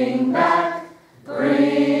 Bring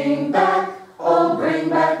back, oh, bring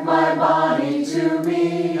back my Bonnie to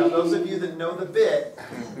me. Now, those of you that know the bit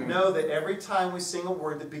know that every time we sing a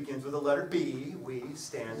word that begins with the letter B, we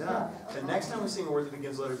stand up. The next time we sing a word that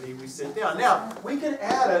begins with the letter B, we sit down. Now, we can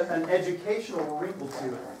add an educational wrinkle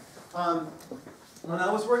to it. When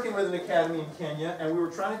I was working with an academy in Kenya, and we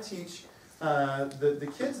were trying to teach the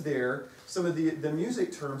kids there some of the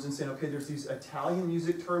music terms, and saying, okay, there's these Italian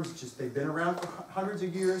music terms, they've been around for hundreds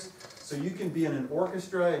of years, so you can be in an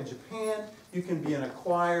orchestra in Japan, you can be in a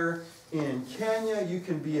choir in Kenya, you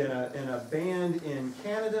can be in a band in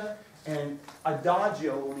Canada, and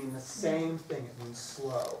adagio will mean the same thing, it means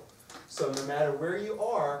slow. So no matter where you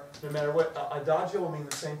are, no matter what, adagio will mean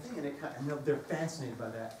the same thing, and they're fascinated by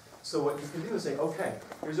that. So what you can do is say, okay,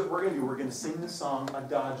 here's what we're going to do. We're going to sing the song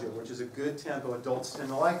Adagio, which is a good tempo. Adults tend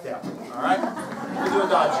to like that one. All right? We'll do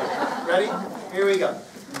Adagio. Ready? Here we go.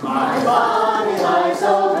 My Bonnie lies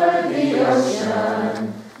over the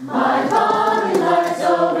ocean. My Bonnie lies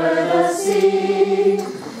over the sea.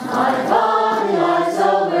 My Bonnie lies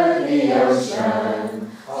over the ocean.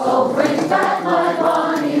 Oh, bring back my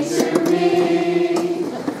Bonnie to me.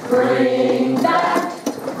 Bring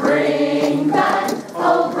back,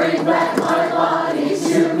 oh, bring back my Bonnie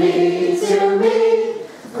to me,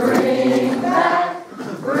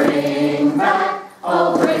 Bring back,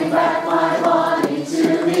 oh, bring back my Bonnie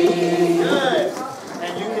to me. Good.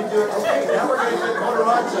 And you can do it. Okay, now we're going to do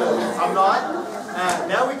Moderato. I'm not.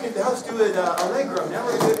 Let's do it Allegro. Now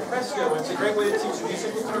we're going to do it Presto. It's a great way to teach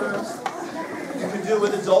musical terms. You can do it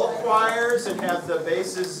with adult choirs and have the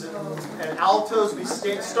basses and altos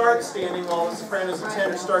start standing while the sopranos and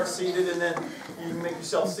tenors start seated, and then you can make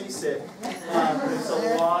yourself seasick. It's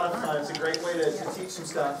a lot of fun. It's a great way to teach some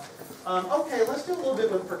stuff. Okay, let's do a little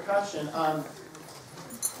bit with percussion.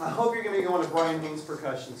 I hope you're going to be going to Brian Haynes'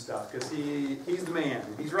 percussion stuff, because he's the man.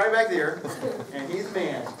 He's right back there, and he's the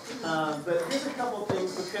man. But here's a couple of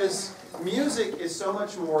things, because music is so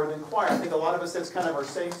much more than choir. I think a lot of us, that's kind of our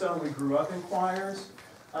safe zone. We grew up in choirs,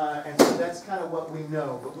 and so that's kind of what we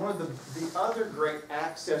know. But one of the other great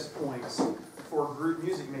access points for group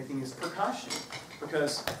music making is percussion,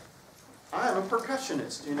 because I am a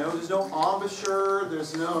percussionist. You know, there's no embouchure,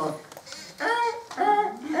 there's no...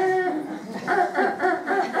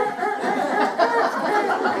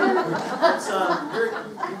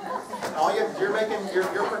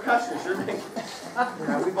 You're percussionist. You're making.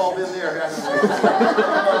 We've all been there, haven't we?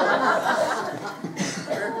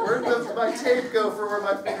 Where'd my tape go for where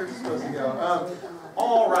my fingers are supposed to go?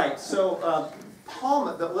 All right. So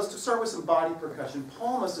let's start with some body percussion.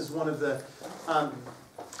 Palmas is one of the.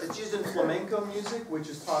 It's used in flamenco music, which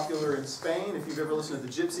is popular in Spain. If you've ever listened to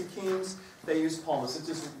the Gypsy Kings, they use palmas. It's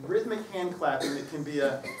just rhythmic hand clapping that can be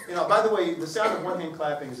a, by the way, the sound of one hand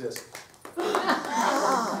clapping is this.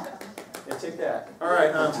 Yeah, take that. All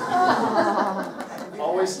right.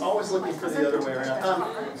 Always looking for the other way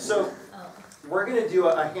around. So we're going to do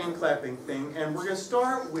a hand clapping thing, and we're going to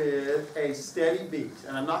start with a steady beat.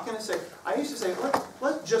 And I'm not going to say, I used to say,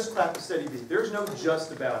 let's just clap a steady beat. There's no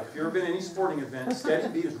just about it. If you've ever been to any sporting event, steady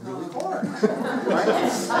beat is really hard. Right?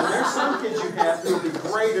 And there's some kids you have who will be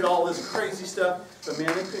great at all this crazy stuff, but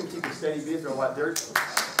man, they couldn't keep a steady beat. They're like,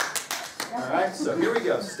 all right, so here we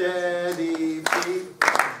go. Steady beat.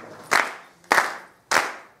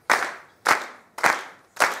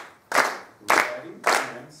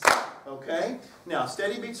 Okay? Now,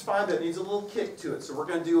 steady beat's fine, but it needs a little kick to it. So we're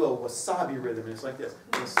going to do a wasabi rhythm, and it's like this.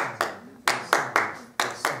 Wasabi, wasabi,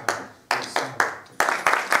 wasabi, wasabi.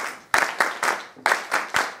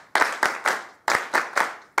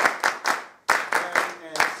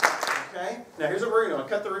 Okay? Now, here's what we're going to do. I'll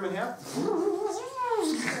cut the room in half.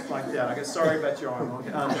 Like that. I get sorry about your arm.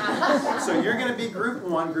 Okay. So you're going to be group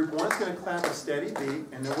one. Group one is going to clap a steady beat,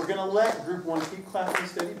 and then we're going to let group one keep clapping a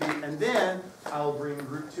steady beat, and then I'll bring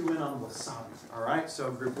group two in on wasabi. All right.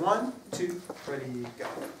 So group 1, 2, ready, go.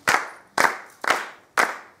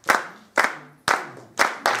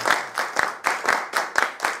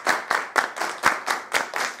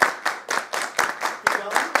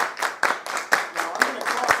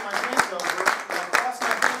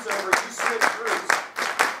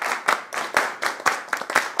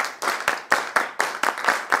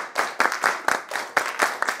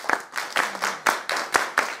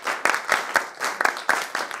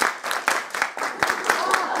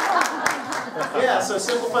 So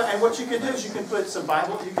simplify, and what you can do is you can put some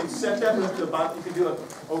Bible, you can set that with the Bible, you can do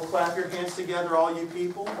clap your hands together, all you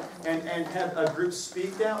people, and have a group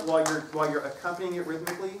speak that while you're accompanying it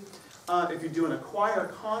rhythmically. If you're doing a choir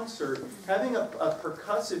concert, having a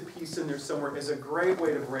percussive piece in there somewhere is a great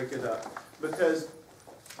way to break it up, because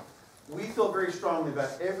we feel very strongly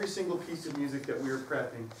about every single piece of music that we are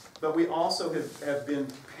prepping, but we also have been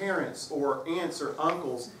parents or aunts or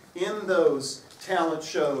uncles in those talent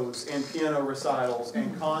shows and piano recitals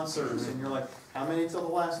and concerts, and you're like, how many till the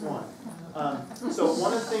last one? So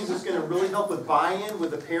one of the things that's going to really help with buy-in with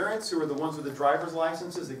the parents, who are the ones with the driver's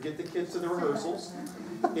licenses that get the kids to the rehearsals,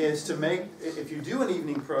 is to make, if you do an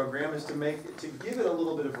evening program, is to give it a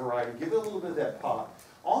little bit of variety, give it a little bit of that pop.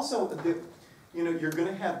 Also, you're going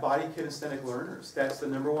to have body kinesthetic learners. That's the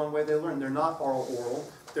number one way they learn. They're not oral.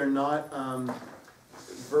 They're not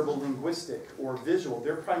verbal linguistic or visual.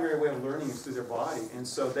 Their primary way of learning is through their body. And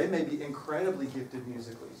so they may be incredibly gifted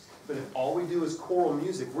musically. But if all we do is choral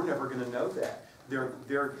music, we're never going to know that.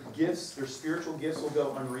 Their gifts, their spiritual gifts will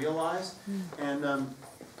go unrealized. And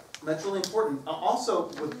that's really important. Also,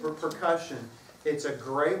 with percussion, it's a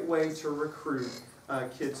great way to recruit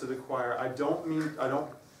kids to the choir. I don't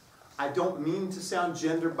mean to sound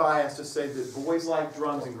gender biased to say that boys like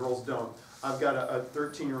drums and girls don't. I've got a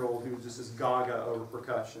 13-year-old who just is gaga over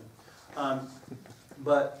percussion.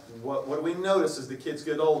 But what do we notice as the kids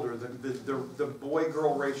get older? The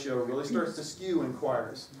boy-girl ratio really starts to skew in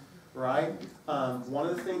choirs, right? One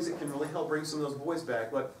of the things that can really help bring some of those boys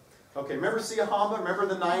back, like, okay, remember Sia Hamba? Remember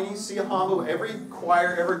the 90s? Sia Hamba? Every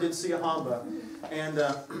choir ever did Sia Hamba. And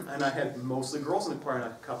I had mostly girls in the choir and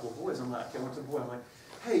a couple of boys. I'm like, I went to the boy, I'm like,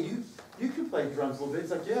 hey, you can play drums a little bit.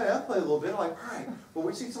 He's like, yeah, I play a little bit. I'm like, all right. Well,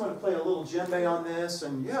 we see someone play a little djembe on this,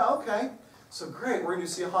 and yeah, okay. So great, we're going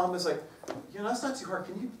to see a hum. It's like, that's not too hard.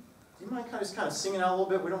 Do you mind just kind of singing out a little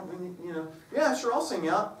bit? Yeah, sure, I'll sing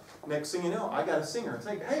out. Next thing you know, I got a singer. It's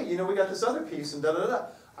like, hey, we got this other piece, and da-da-da.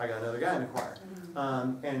 I got another guy in the choir.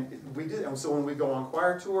 And we did. And so when we go on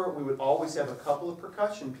choir tour, we would always have a couple of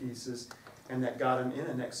percussion pieces, and that got them in,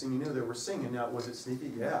 and next thing you knew, they were singing. Now, was it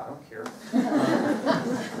sneaky? Yeah, I don't care.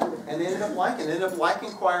 And they ended up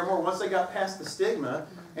liking choir more once they got past the stigma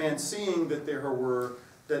and seeing that there were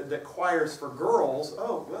that choirs for girls.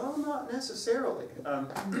 Oh, well, not necessarily.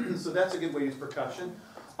 So that's a good way to use percussion.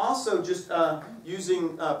 Also, just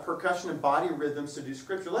using percussion and body rhythms to do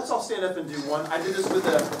scripture. Let's all stand up and do one. I did this with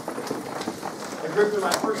a group in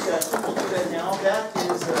my first session. We'll do that now. That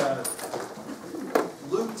is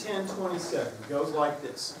Luke 10:27. It goes like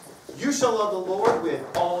this. You shall love the Lord with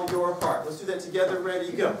all your heart. Let's do that together.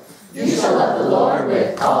 Ready, go. You shall love the Lord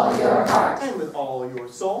with all your heart. And with all your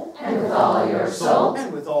soul. And with all your soul.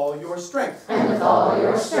 And with all your strength. And with all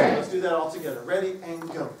your strength. Let's do that all together. Ready, and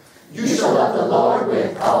go. You shall love the Lord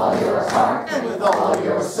with all your heart. And with all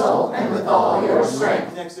your soul. And with all your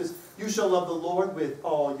strength. Next is, you shall love the Lord with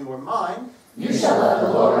all your mind. You shall love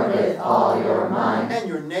the Lord with all your mind. And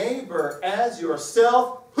your neighbor as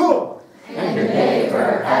yourself. Huh. And your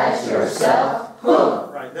neighbor as yourself. Huh.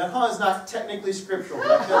 Right, that huh is not technically scriptural,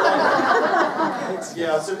 but I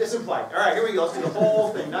feel like it's implied. All right, here we go. Let's do the whole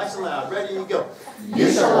thing, nice and loud. Ready, you go.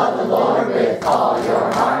 You shall love the Lord with all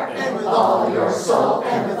your heart, and with all your soul,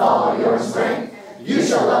 and with all your strength. You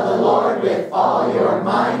shall love the Lord with all your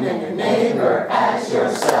mind, and your neighbor as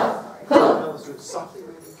yourself. Now let's do it softly.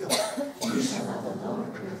 Ready, go. You shall love the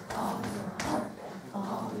Lord with all your heart, with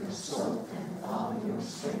all your soul, and with all your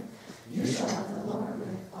strength. You shall love the Lord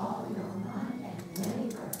with all your mind, and your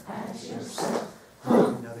neighbor as yourself.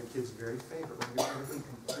 Now the kid's very favorite. We're going to do everything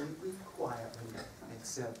completely quietly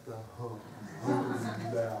except the hum. Hum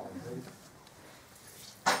down. Ready?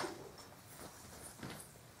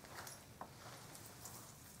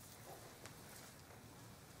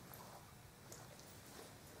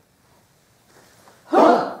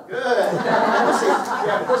 Good.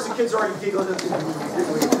 Yeah, of course the kids are already giggling.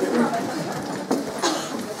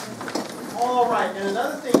 All right, and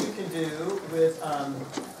another thing you can do with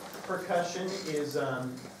percussion is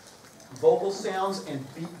vocal sounds and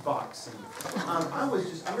beatboxing. I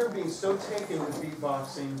remember being so taken with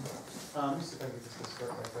beatboxing. Let me see if I can get this to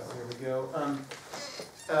start back up. Here we go.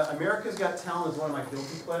 America's Got Talent is one of my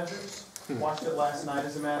guilty pleasures. Watched it last night,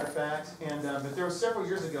 as a matter of fact. And but there was several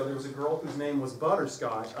years ago, there was a girl whose name was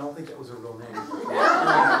Butterscotch. I don't think that was her real name.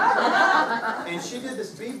 And she did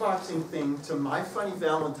this beatboxing thing to My Funny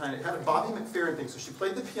Valentine. It had a Bobby McFerrin thing. So she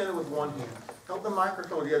played the piano with one hand, held the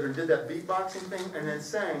microphone with the other, and did that beatboxing thing, and then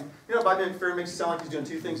sang. Bobby McFerrin makes it sound like he's doing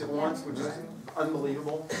two things at once, which is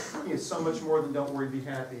unbelievable. He is so much more than Don't Worry, Be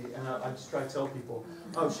Happy. And I just try to tell people,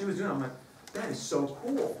 oh, she was doing it. I'm like, that is so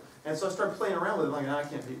cool. And so I started playing around with it, like, I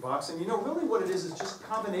can't beatbox. And really what it is just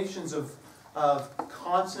combinations of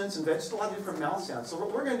consonants and just a lot of different mouth sounds. So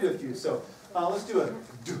we're going to do a few. So let's do a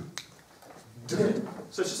do, do.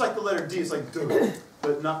 So it's just like the letter D. It's like do,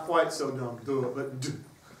 but not quite so dumb. Do, but do.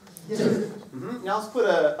 Now let's put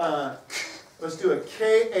let's do a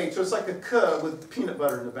K-H. So it's like a K with peanut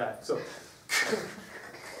butter in the back. So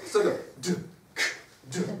go do,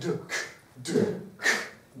 do, do, do,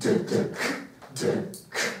 do, do, do.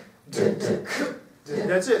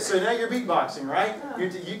 That's it. So now you're beatboxing, right?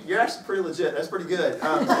 You're actually pretty legit. That's pretty good.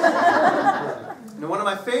 Now, one of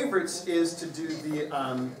my favorites is to do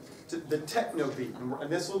the techno beat, and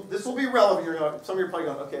this will be relevant. Some of you are probably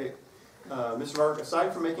going, okay, Mr. Mark,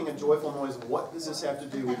 aside from making a joyful noise, what does this have to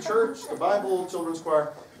do with church, the Bible, children's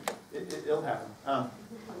choir? It'll happen.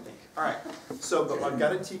 All right. So, but I've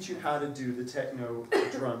got to teach you how to do the techno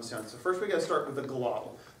drum sound. So first we got to start with the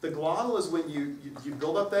glottal. The glottal is when you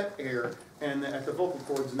build up that air and at the vocal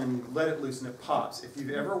cords and then you let it loose and it pops. If you've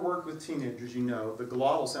ever worked with teenagers, you know the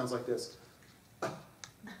glottal sounds like this.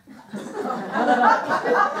 Dad.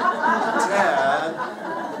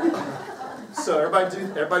 So everybody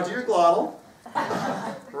do your glottal.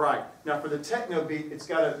 Right. Now for the techno beat, you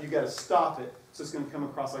got to stop it. So it's going to come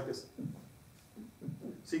across like this.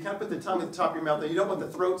 So you kind of put the tongue at the top of your mouth. You don't want the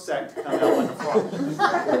throat sac to come out like a frog.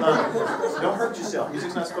 Don't hurt yourself.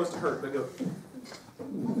 Music's not supposed to hurt, but go.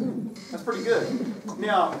 That's pretty good.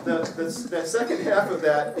 Now, the second half of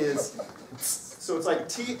that is, so it's like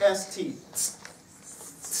T-S-T.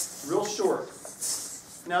 Real short.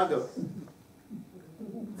 Now go.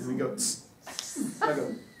 And we go. Now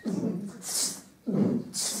go.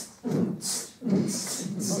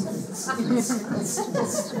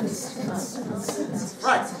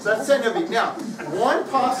 Right, so that's technique. Now, one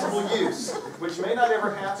possible use, which may not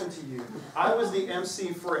ever happen to you, I was the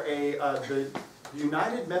MC for the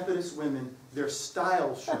United Methodist Women, their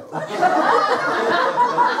style show.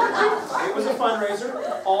 It was a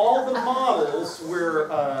fundraiser. All the models were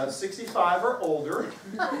 65 or older.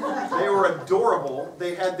 They were adorable.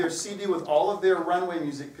 They had their CD with all of their runway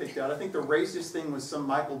music picked out. I think the racist thing was some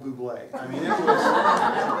Michael Bublé. I mean, it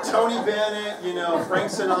was Tony Bennett, you know,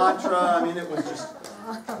 Frank Sinatra. I mean, it was just,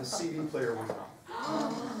 the CD player was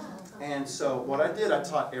on. And so what I did, I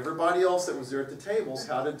taught everybody else that was there at the tables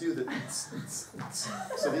how to do the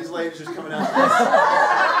so these ladies just coming out.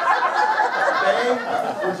 They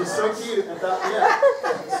were just so cute. I thought, yeah.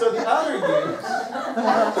 So the other use,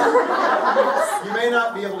 you may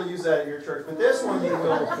not be able to use that at your church, but this one you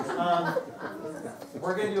will.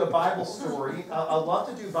 We're going to do a Bible story. I love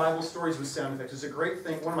to do Bible stories with sound effects. It's a great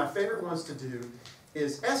thing. One of my favorite ones to do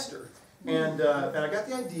is Esther. And I got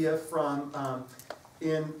the idea from,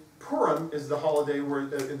 in Purim is the holiday where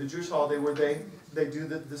the Jewish holiday where they do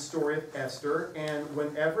the story of Esther, and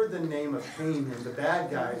whenever the name of Haman, the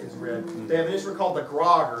bad guy, is read, they have an instrument called the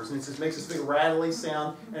groggers, and it just makes this big rattly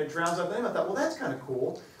sound, and it drowns out the name. I thought, well, that's kind of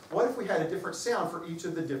cool. What if we had a different sound for each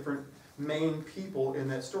of the different main people in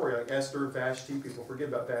that story, like Esther, Vashti? People forget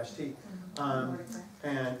about Vashti,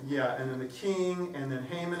 and yeah, and then the king, and then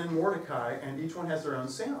Haman and Mordecai, and each one has their own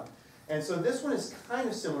sound. And so this one is kind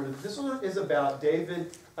of similar. This one is about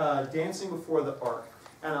David dancing before the ark.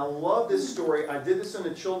 And I love this story. I did this in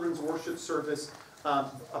a children's worship service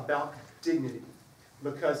about dignity.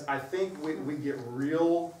 Because I think we get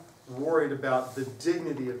real worried about the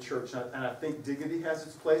dignity of church. And I think dignity has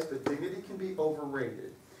its place, but dignity can be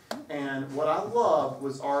overrated. And what I loved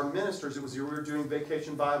was our ministers. We were doing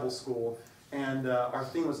Vacation Bible School. And our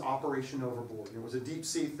theme was Operation Overboard. It was a deep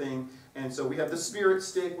sea thing. And so we have the spirit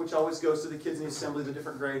stick, which always goes to the kids in the assembly, the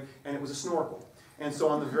different grade, and it was a snorkel. And so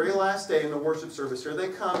on the very last day in the worship service, here they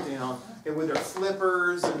come down and with their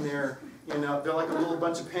flippers and their, you know, they're like a little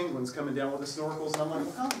bunch of penguins coming down with the snorkels. And I'm like,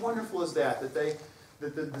 well, how wonderful is that? That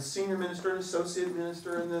the senior minister and associate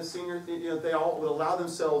minister and the senior, you know, they all would allow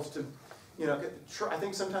themselves to, you know, I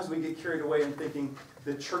think sometimes we get carried away in thinking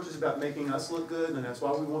that church is about making us look good, and that's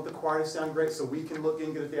why we want the choir to sound great so we can look good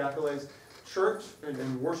and get the accolades. Church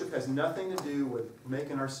and worship has nothing to do with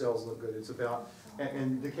making ourselves look good. It's about,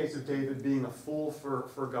 in the case of David, being a fool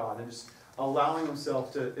for God and just allowing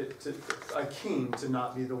himself to a king to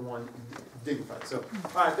not be the one dignified. So,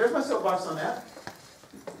 all right, there's my soapbox on that.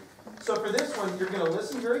 So for this one, you're going to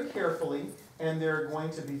listen very carefully, and there are going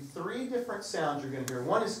to be 3 different sounds you're going to hear.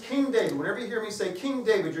 One is King David. Whenever you hear me say King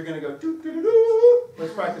David, you're going to go doo-doo-doo-doo.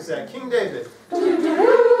 Let's practice that. King David.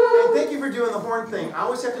 And thank you for doing the horn thing. I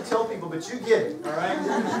always have to tell people, but you get it, all right?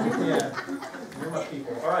 Yeah. You're my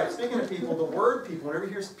people. All right, speaking of people, the word people, whenever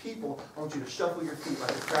you hear people, I want you to shuffle your feet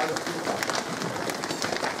like a crowd of people.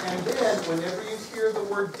 And then, whenever you hear the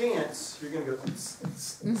word dance, you're going to go,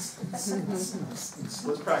 let's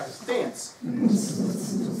practice. Dance.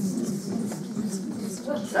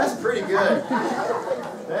 That's pretty good.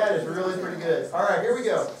 That is really pretty good. All right, here we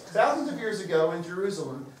go. Thousands of years ago in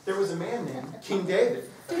Jerusalem, there was a man named King David.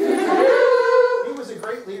 He was a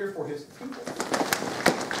great leader for his people.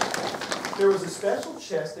 There was a special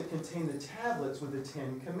chest that contained the tablets with the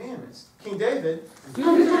 10 Commandments. King David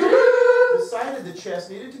decided the chest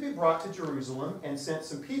needed to be brought to Jerusalem and sent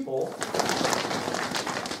some people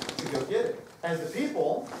to go get it. As the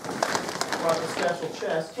people brought the special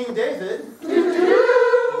chest, King David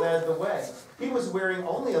led the way. He was wearing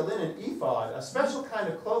only a linen ephod, a special kind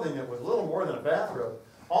of clothing that was little more than a bathrobe.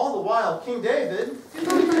 All the while, King David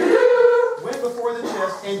went before the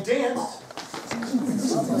chest and danced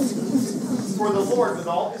for the Lord with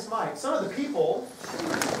all his might. Some of the people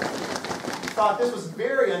thought this was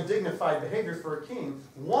very undignified behavior for a king.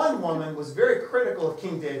 One woman was very critical of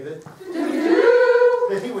King David,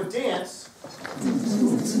 that he would dance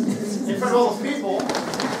in front of all the people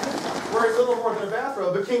wearing little more than a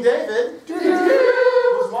bathrobe. But King David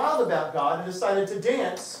was wild about God and decided to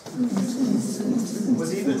dance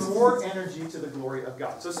with even more energy to the glory of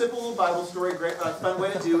God. So simple little Bible story, great, fun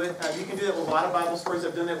way to do it. You can do that with a lot of Bible stories.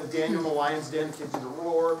 I've done that with Daniel in the lion's den, the kids do the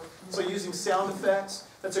roar. So using sound effects,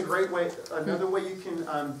 that's a great way. Another way you can,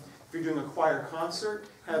 if you're doing a choir concert,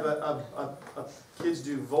 have kids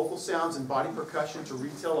do vocal sounds and body percussion to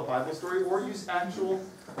retell a Bible story, or use actual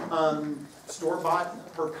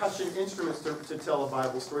store-bought percussion instruments to tell a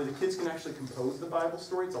Bible story. The kids can actually compose the Bible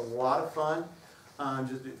story. It's a lot of fun.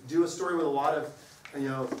 Just do a story with a lot of,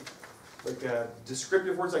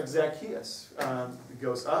 descriptive words like Zacchaeus. It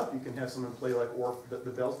goes up. You can have someone play like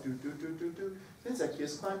the bells, do, do, do, do, do. Then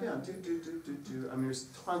Zacchaeus climbed down, do, do, do, do, do. I mean, there's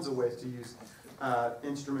tons of ways to use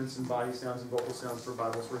instruments and body sounds and vocal sounds for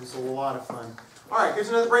Bible stories. It's a lot of fun. All right, here's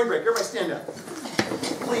another brain break. Everybody stand up.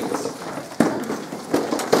 Please.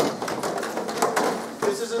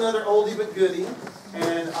 This is another oldie but goodie.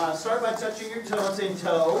 And start by touching your toe and saying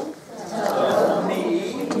toe,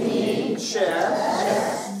 knee,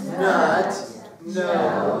 chest, nut,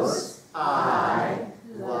 nose, I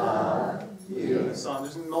love you. The song,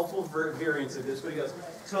 there's multiple variants of this, but it goes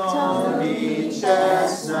Tony,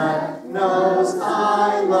 chestnut, nose,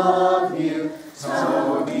 I love you.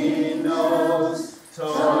 Tony nose,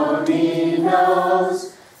 Tony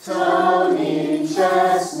nose, Tony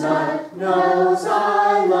chestnut nose,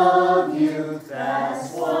 I love you.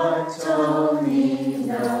 That's what Tony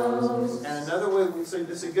knows. And another way we say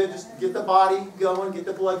this is good, just get the body going, get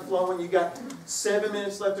the blood flowing. You got 7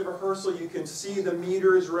 minutes left of rehearsal. You can see the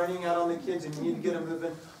meter is running out on the kids and you need to get them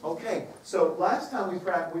moving. Okay, so last time we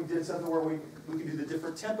did something where we could do the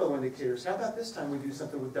different tempo indicators. How about this time we do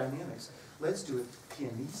something with dynamics? Let's do it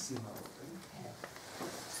pianissimo.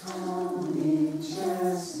 Tony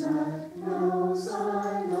chestnut knows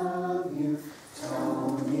I love you.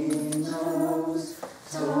 Tony knows,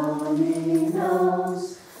 Tony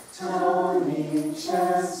knows, Tony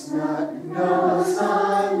chestnut knows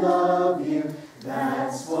I love you.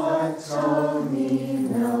 That's what Tony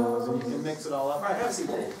knows. And you can mix it all up. All right, have a seat.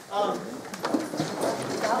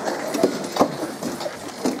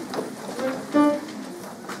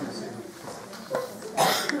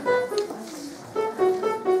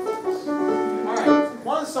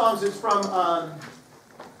 Songs is from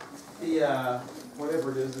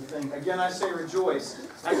whatever it is, the thing. Again, I say rejoice.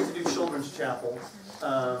 I get to do children's chapel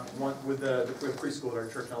with the preschool at our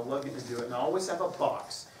church, and I love getting to do it. And I always have a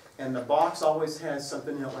box. And the box always has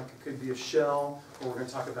something in it, like it could be a shell, or we're going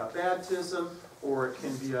to talk about baptism, or it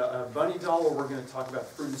can be a bunny doll, or we're going to talk about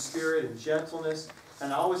fruit of the Spirit and gentleness.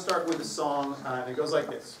 And I always start with a song, and it goes like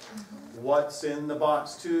this. What's in the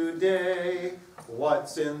box today?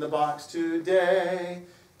 What's in the box today?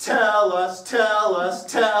 Tell us, tell us,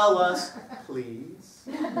 tell us, please.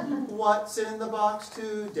 What's in the box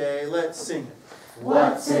today? Let's sing it.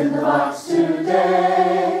 What's in the box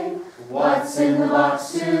today? What's in the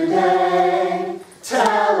box today?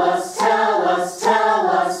 Tell us, tell us, tell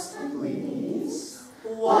us, please.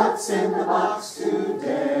 What's in the box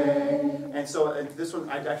today? And so this one,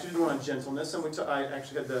 I actually did one on gentleness, and I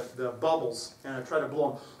actually had the bubbles, and I tried to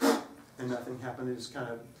blow them, and nothing happened. They just kind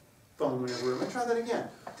of foam went everywhere. I'm going to try that again.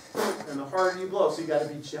 And the harder you blow, so you got to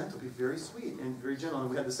be gentle, be very sweet and very gentle. And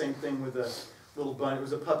we had the same thing with a little bunny. It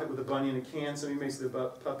was a puppet with a bunny in a can. Somebody makes the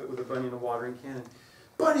puppet with a bunny in a watering can. And,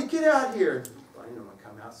 Bunny, get out here! And the bunny don't want to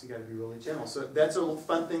come out, so you got to be really gentle. So that's a little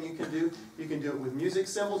fun thing you can do. You can do it with music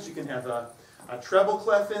symbols. You can have a treble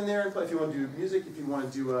clef in there and play if you want to do music. If you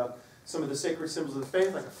want to do some of the sacred symbols of the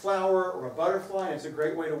faith, like a flower or a butterfly. And it's a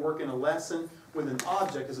great way to work in a lesson with an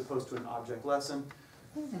object as opposed to an object lesson.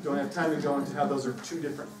 Don't have time to go into how those are two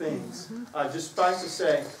different things. Just suffice to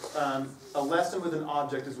say, a lesson with an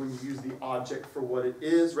object is when you use the object for what it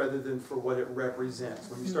is rather than for what it represents.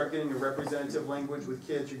 When you start getting a representative language with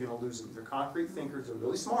kids, you're going to lose them. They're concrete thinkers. They're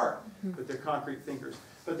really smart, but they're concrete thinkers.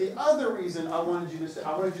 But the other reason I wanted you to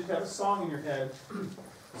have a song in your head.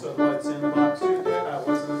 So what's in the box today?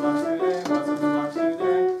 What's in the box today? What's in the box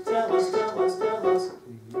today? Tell us, tell us, tell us,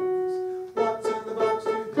 please. What's in the box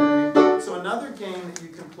today? So another game that you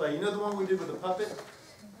can play, you know the one we did with the puppet?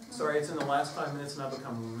 Sorry, it's in the last 5 minutes and I've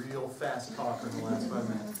become real fast talker in the last 5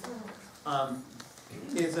 minutes.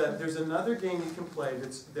 There's another game you can play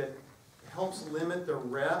that helps limit the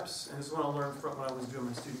reps, and this is what I learned from when I was doing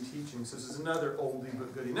my student teaching. So this is another oldie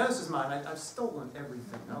but goodie. Now this is mine. I've stolen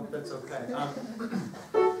everything. No, that's okay.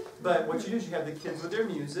 But what you do is you have the kids with their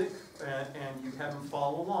music, and you have them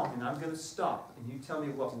follow along. And I'm going to stop, and you tell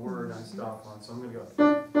me what word I stop on. So I'm going to go.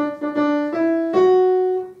 Okay.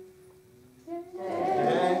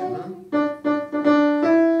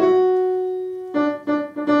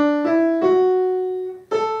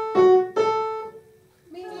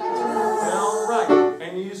 All right.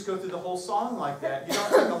 And you just go through the whole song like that. You don't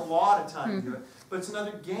take a lot of time to do it, but it's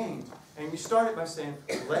another game. And you start it by saying,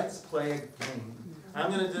 let's play a game. I'm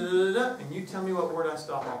going to da-da-da-da, and you tell me what word I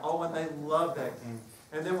stop on. Oh, and they love that game.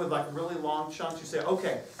 And then with like really long chunks, you say,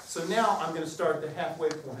 okay, so now I'm going to start at the halfway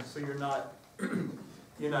point, so you're not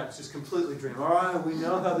just completely dreaming. All right, we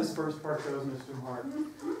know how this first part goes, Mr. Hart.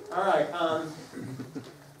 All right,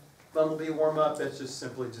 Bumblebee warm up. That's just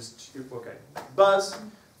simply just okay. Buzz.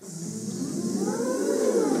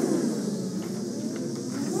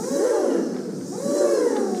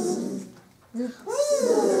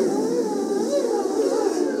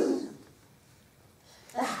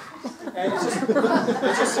 And it's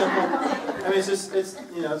just simple. I mean, it's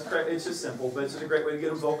you know, it's just simple, but it's just a great way to get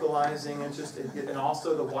them vocalizing, and and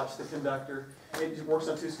also to watch the conductor. It works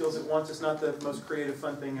on two skills at once. It's not the most creative,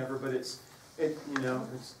 fun thing ever, but it's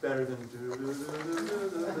better than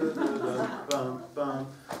bum bum.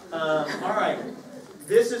 All right,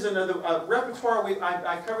 this is another repertoire.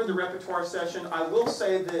 I covered the repertoire session. I will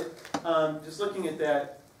say that just looking at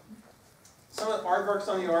that. Some of the Aardvarks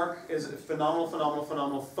on the Ark is a phenomenal,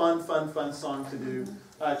 fun song to do.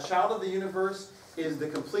 Child of the Universe is the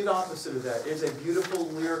complete opposite of that. It's a beautiful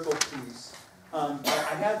lyrical piece. I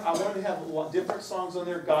wanted to have different songs on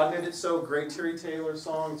there. God Made It So, great Terry Taylor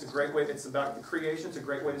song. It's a great way. It's about the creation. It's a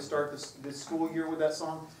great way to start this school year with that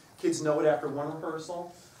song. Kids know it after one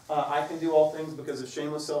rehearsal. I Can Do All Things because of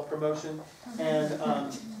shameless self-promotion.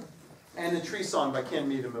 And the Tree Song by Ken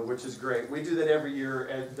Medema, which is great. We do that every year.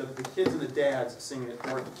 And the kids and the dads sing it,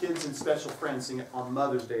 or the kids and special friends sing it on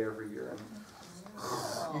Mother's Day every year. And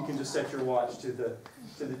you can just set your watch to the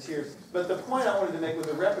tears. But the point I wanted to make with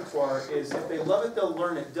the repertoire is if they love it, they'll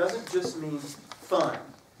learn it. Doesn't just mean fun.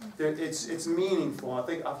 It's meaningful.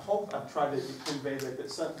 I hope I've tried to convey that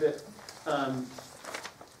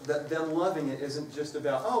them loving it isn't just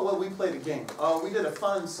about, oh, well, we played a game. Oh, we did a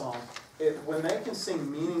fun song. When they can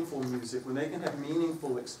sing meaningful music, when they can have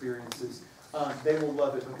meaningful experiences, they will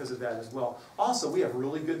love it because of that as well. Also, we have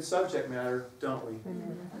really good subject matter, don't we?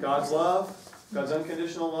 God's love, God's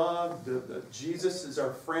unconditional love, Jesus is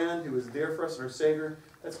our friend who is there for us, our Savior.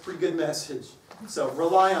 That's a pretty good message. So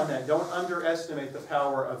rely on that. Don't underestimate the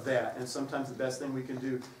power of that. And sometimes the best thing we can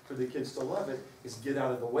do for the kids to love it is get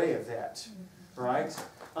out of the way of that. Right?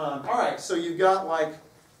 All right, so you've got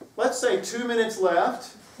let's say 2 minutes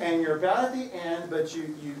left. And you're about at the end, but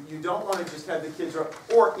you don't want to just have the kids,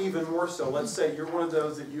 or even more so, let's say you're one of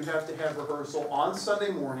those that you have to have rehearsal on Sunday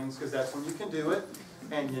mornings, because that's when you can do it,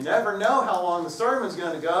 and you never know how long the sermon's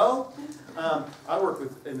going to go. I work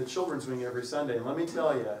in the children's wing every Sunday, and let me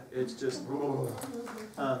tell you, it's just,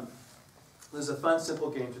 there's a fun, simple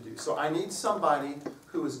game to do. So I need somebody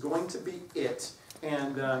who is going to be it,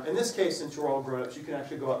 and in this case, since you're all grown-ups, you can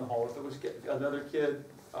actually go out in the hall. If it was another kid,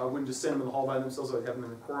 I wouldn't just send them in the hall by themselves. I would have them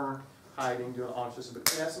in the corner, hiding, doing honest system. But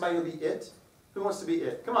can I have somebody who'll be it? Who wants to be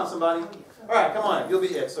it? Come on, somebody. All right, come on. You'll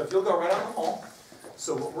be it. So if you'll go right out in the hall.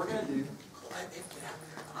 So what we're going to do, let it get out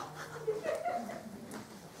there.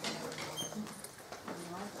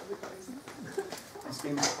 This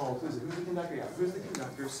game is called, who's the conductor? Yeah, who's the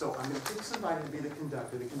conductor? So I'm going to pick somebody to be the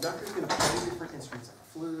conductor. The conductor is going to play different instruments like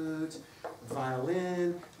flute,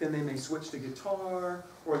 violin, then they may switch to guitar,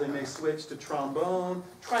 or they may switch to trombone,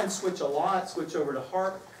 try and switch a lot, switch over to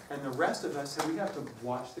harp, and the rest of us, we have to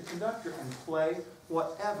watch the conductor and play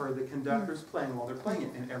whatever the conductor's playing while they're playing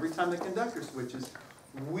it. And every time the conductor switches,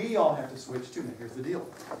 we all have to switch too. Now here's the deal.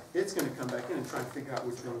 It's going to come back in and try and figure out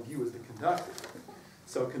which one of you is the conductor.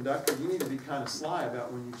 So conductor, you need to be kind of sly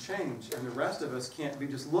about when you change, and the rest of us can't be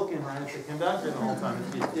just looking right at the conductor the whole time.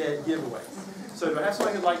 It'd be a dead giveaway. So do I have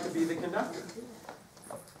somebody who'd like to be the conductor?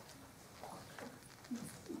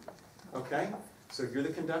 Okay, so you're the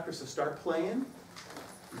conductor, so start playing.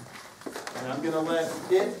 And I'm going to let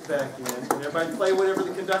it back in, and everybody play whatever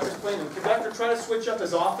the conductor's playing. And the conductor, try to switch up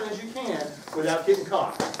as often as you can without getting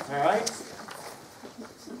caught. All right?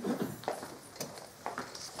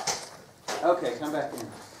 Okay, come back in.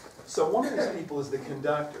 So one of these people is the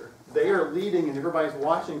conductor. They are leading and everybody's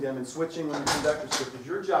watching them and switching when the conductor switches.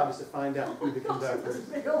 Your job is to find out who the conductor is.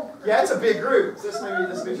 Yeah, it's a big group. So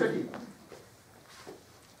this may be tricky.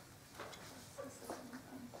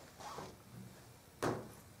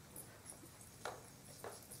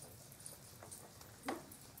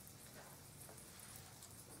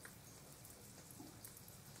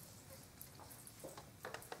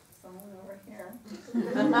 Someone over here.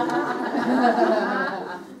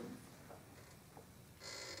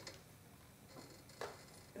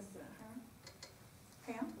 Is that her?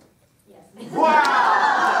 Pam? Yes.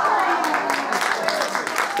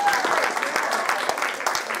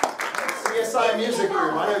 CSI music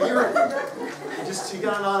room. I know you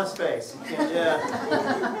got an honest face. You can't,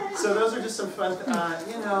 yeah. So those are just some fun,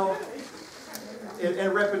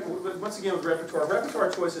 once again with repertoire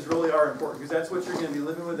choices really are important because that's what you're going to be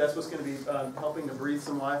living with. That's what's going to be helping to breathe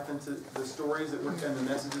some life into the stories that we're and the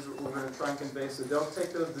messages that we're going to try and convey. So don't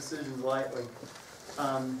take those decisions lightly.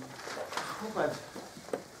 I hope I've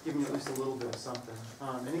given you at least a little bit of something.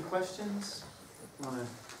 Any questions?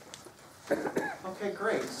 Okay,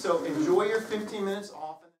 great. So enjoy your 15 minutes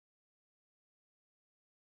off.